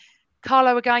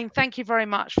 Carlo, again, thank you very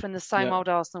much from the Same Old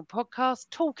Arsenal podcast,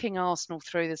 talking Arsenal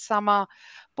through the summer.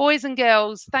 Boys and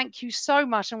girls, thank you so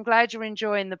much. I'm glad you're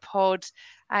enjoying the pod.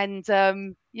 And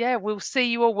we'll see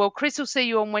you all. Well, Chris will see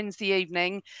you on Wednesday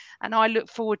evening. And I look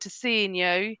forward to seeing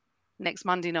you next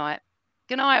Monday night.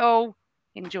 Good night, all.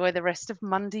 Enjoy the rest of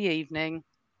Monday evening.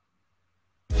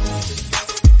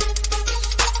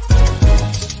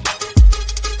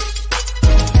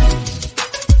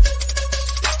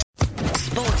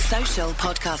 Sports Social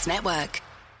Podcast Network.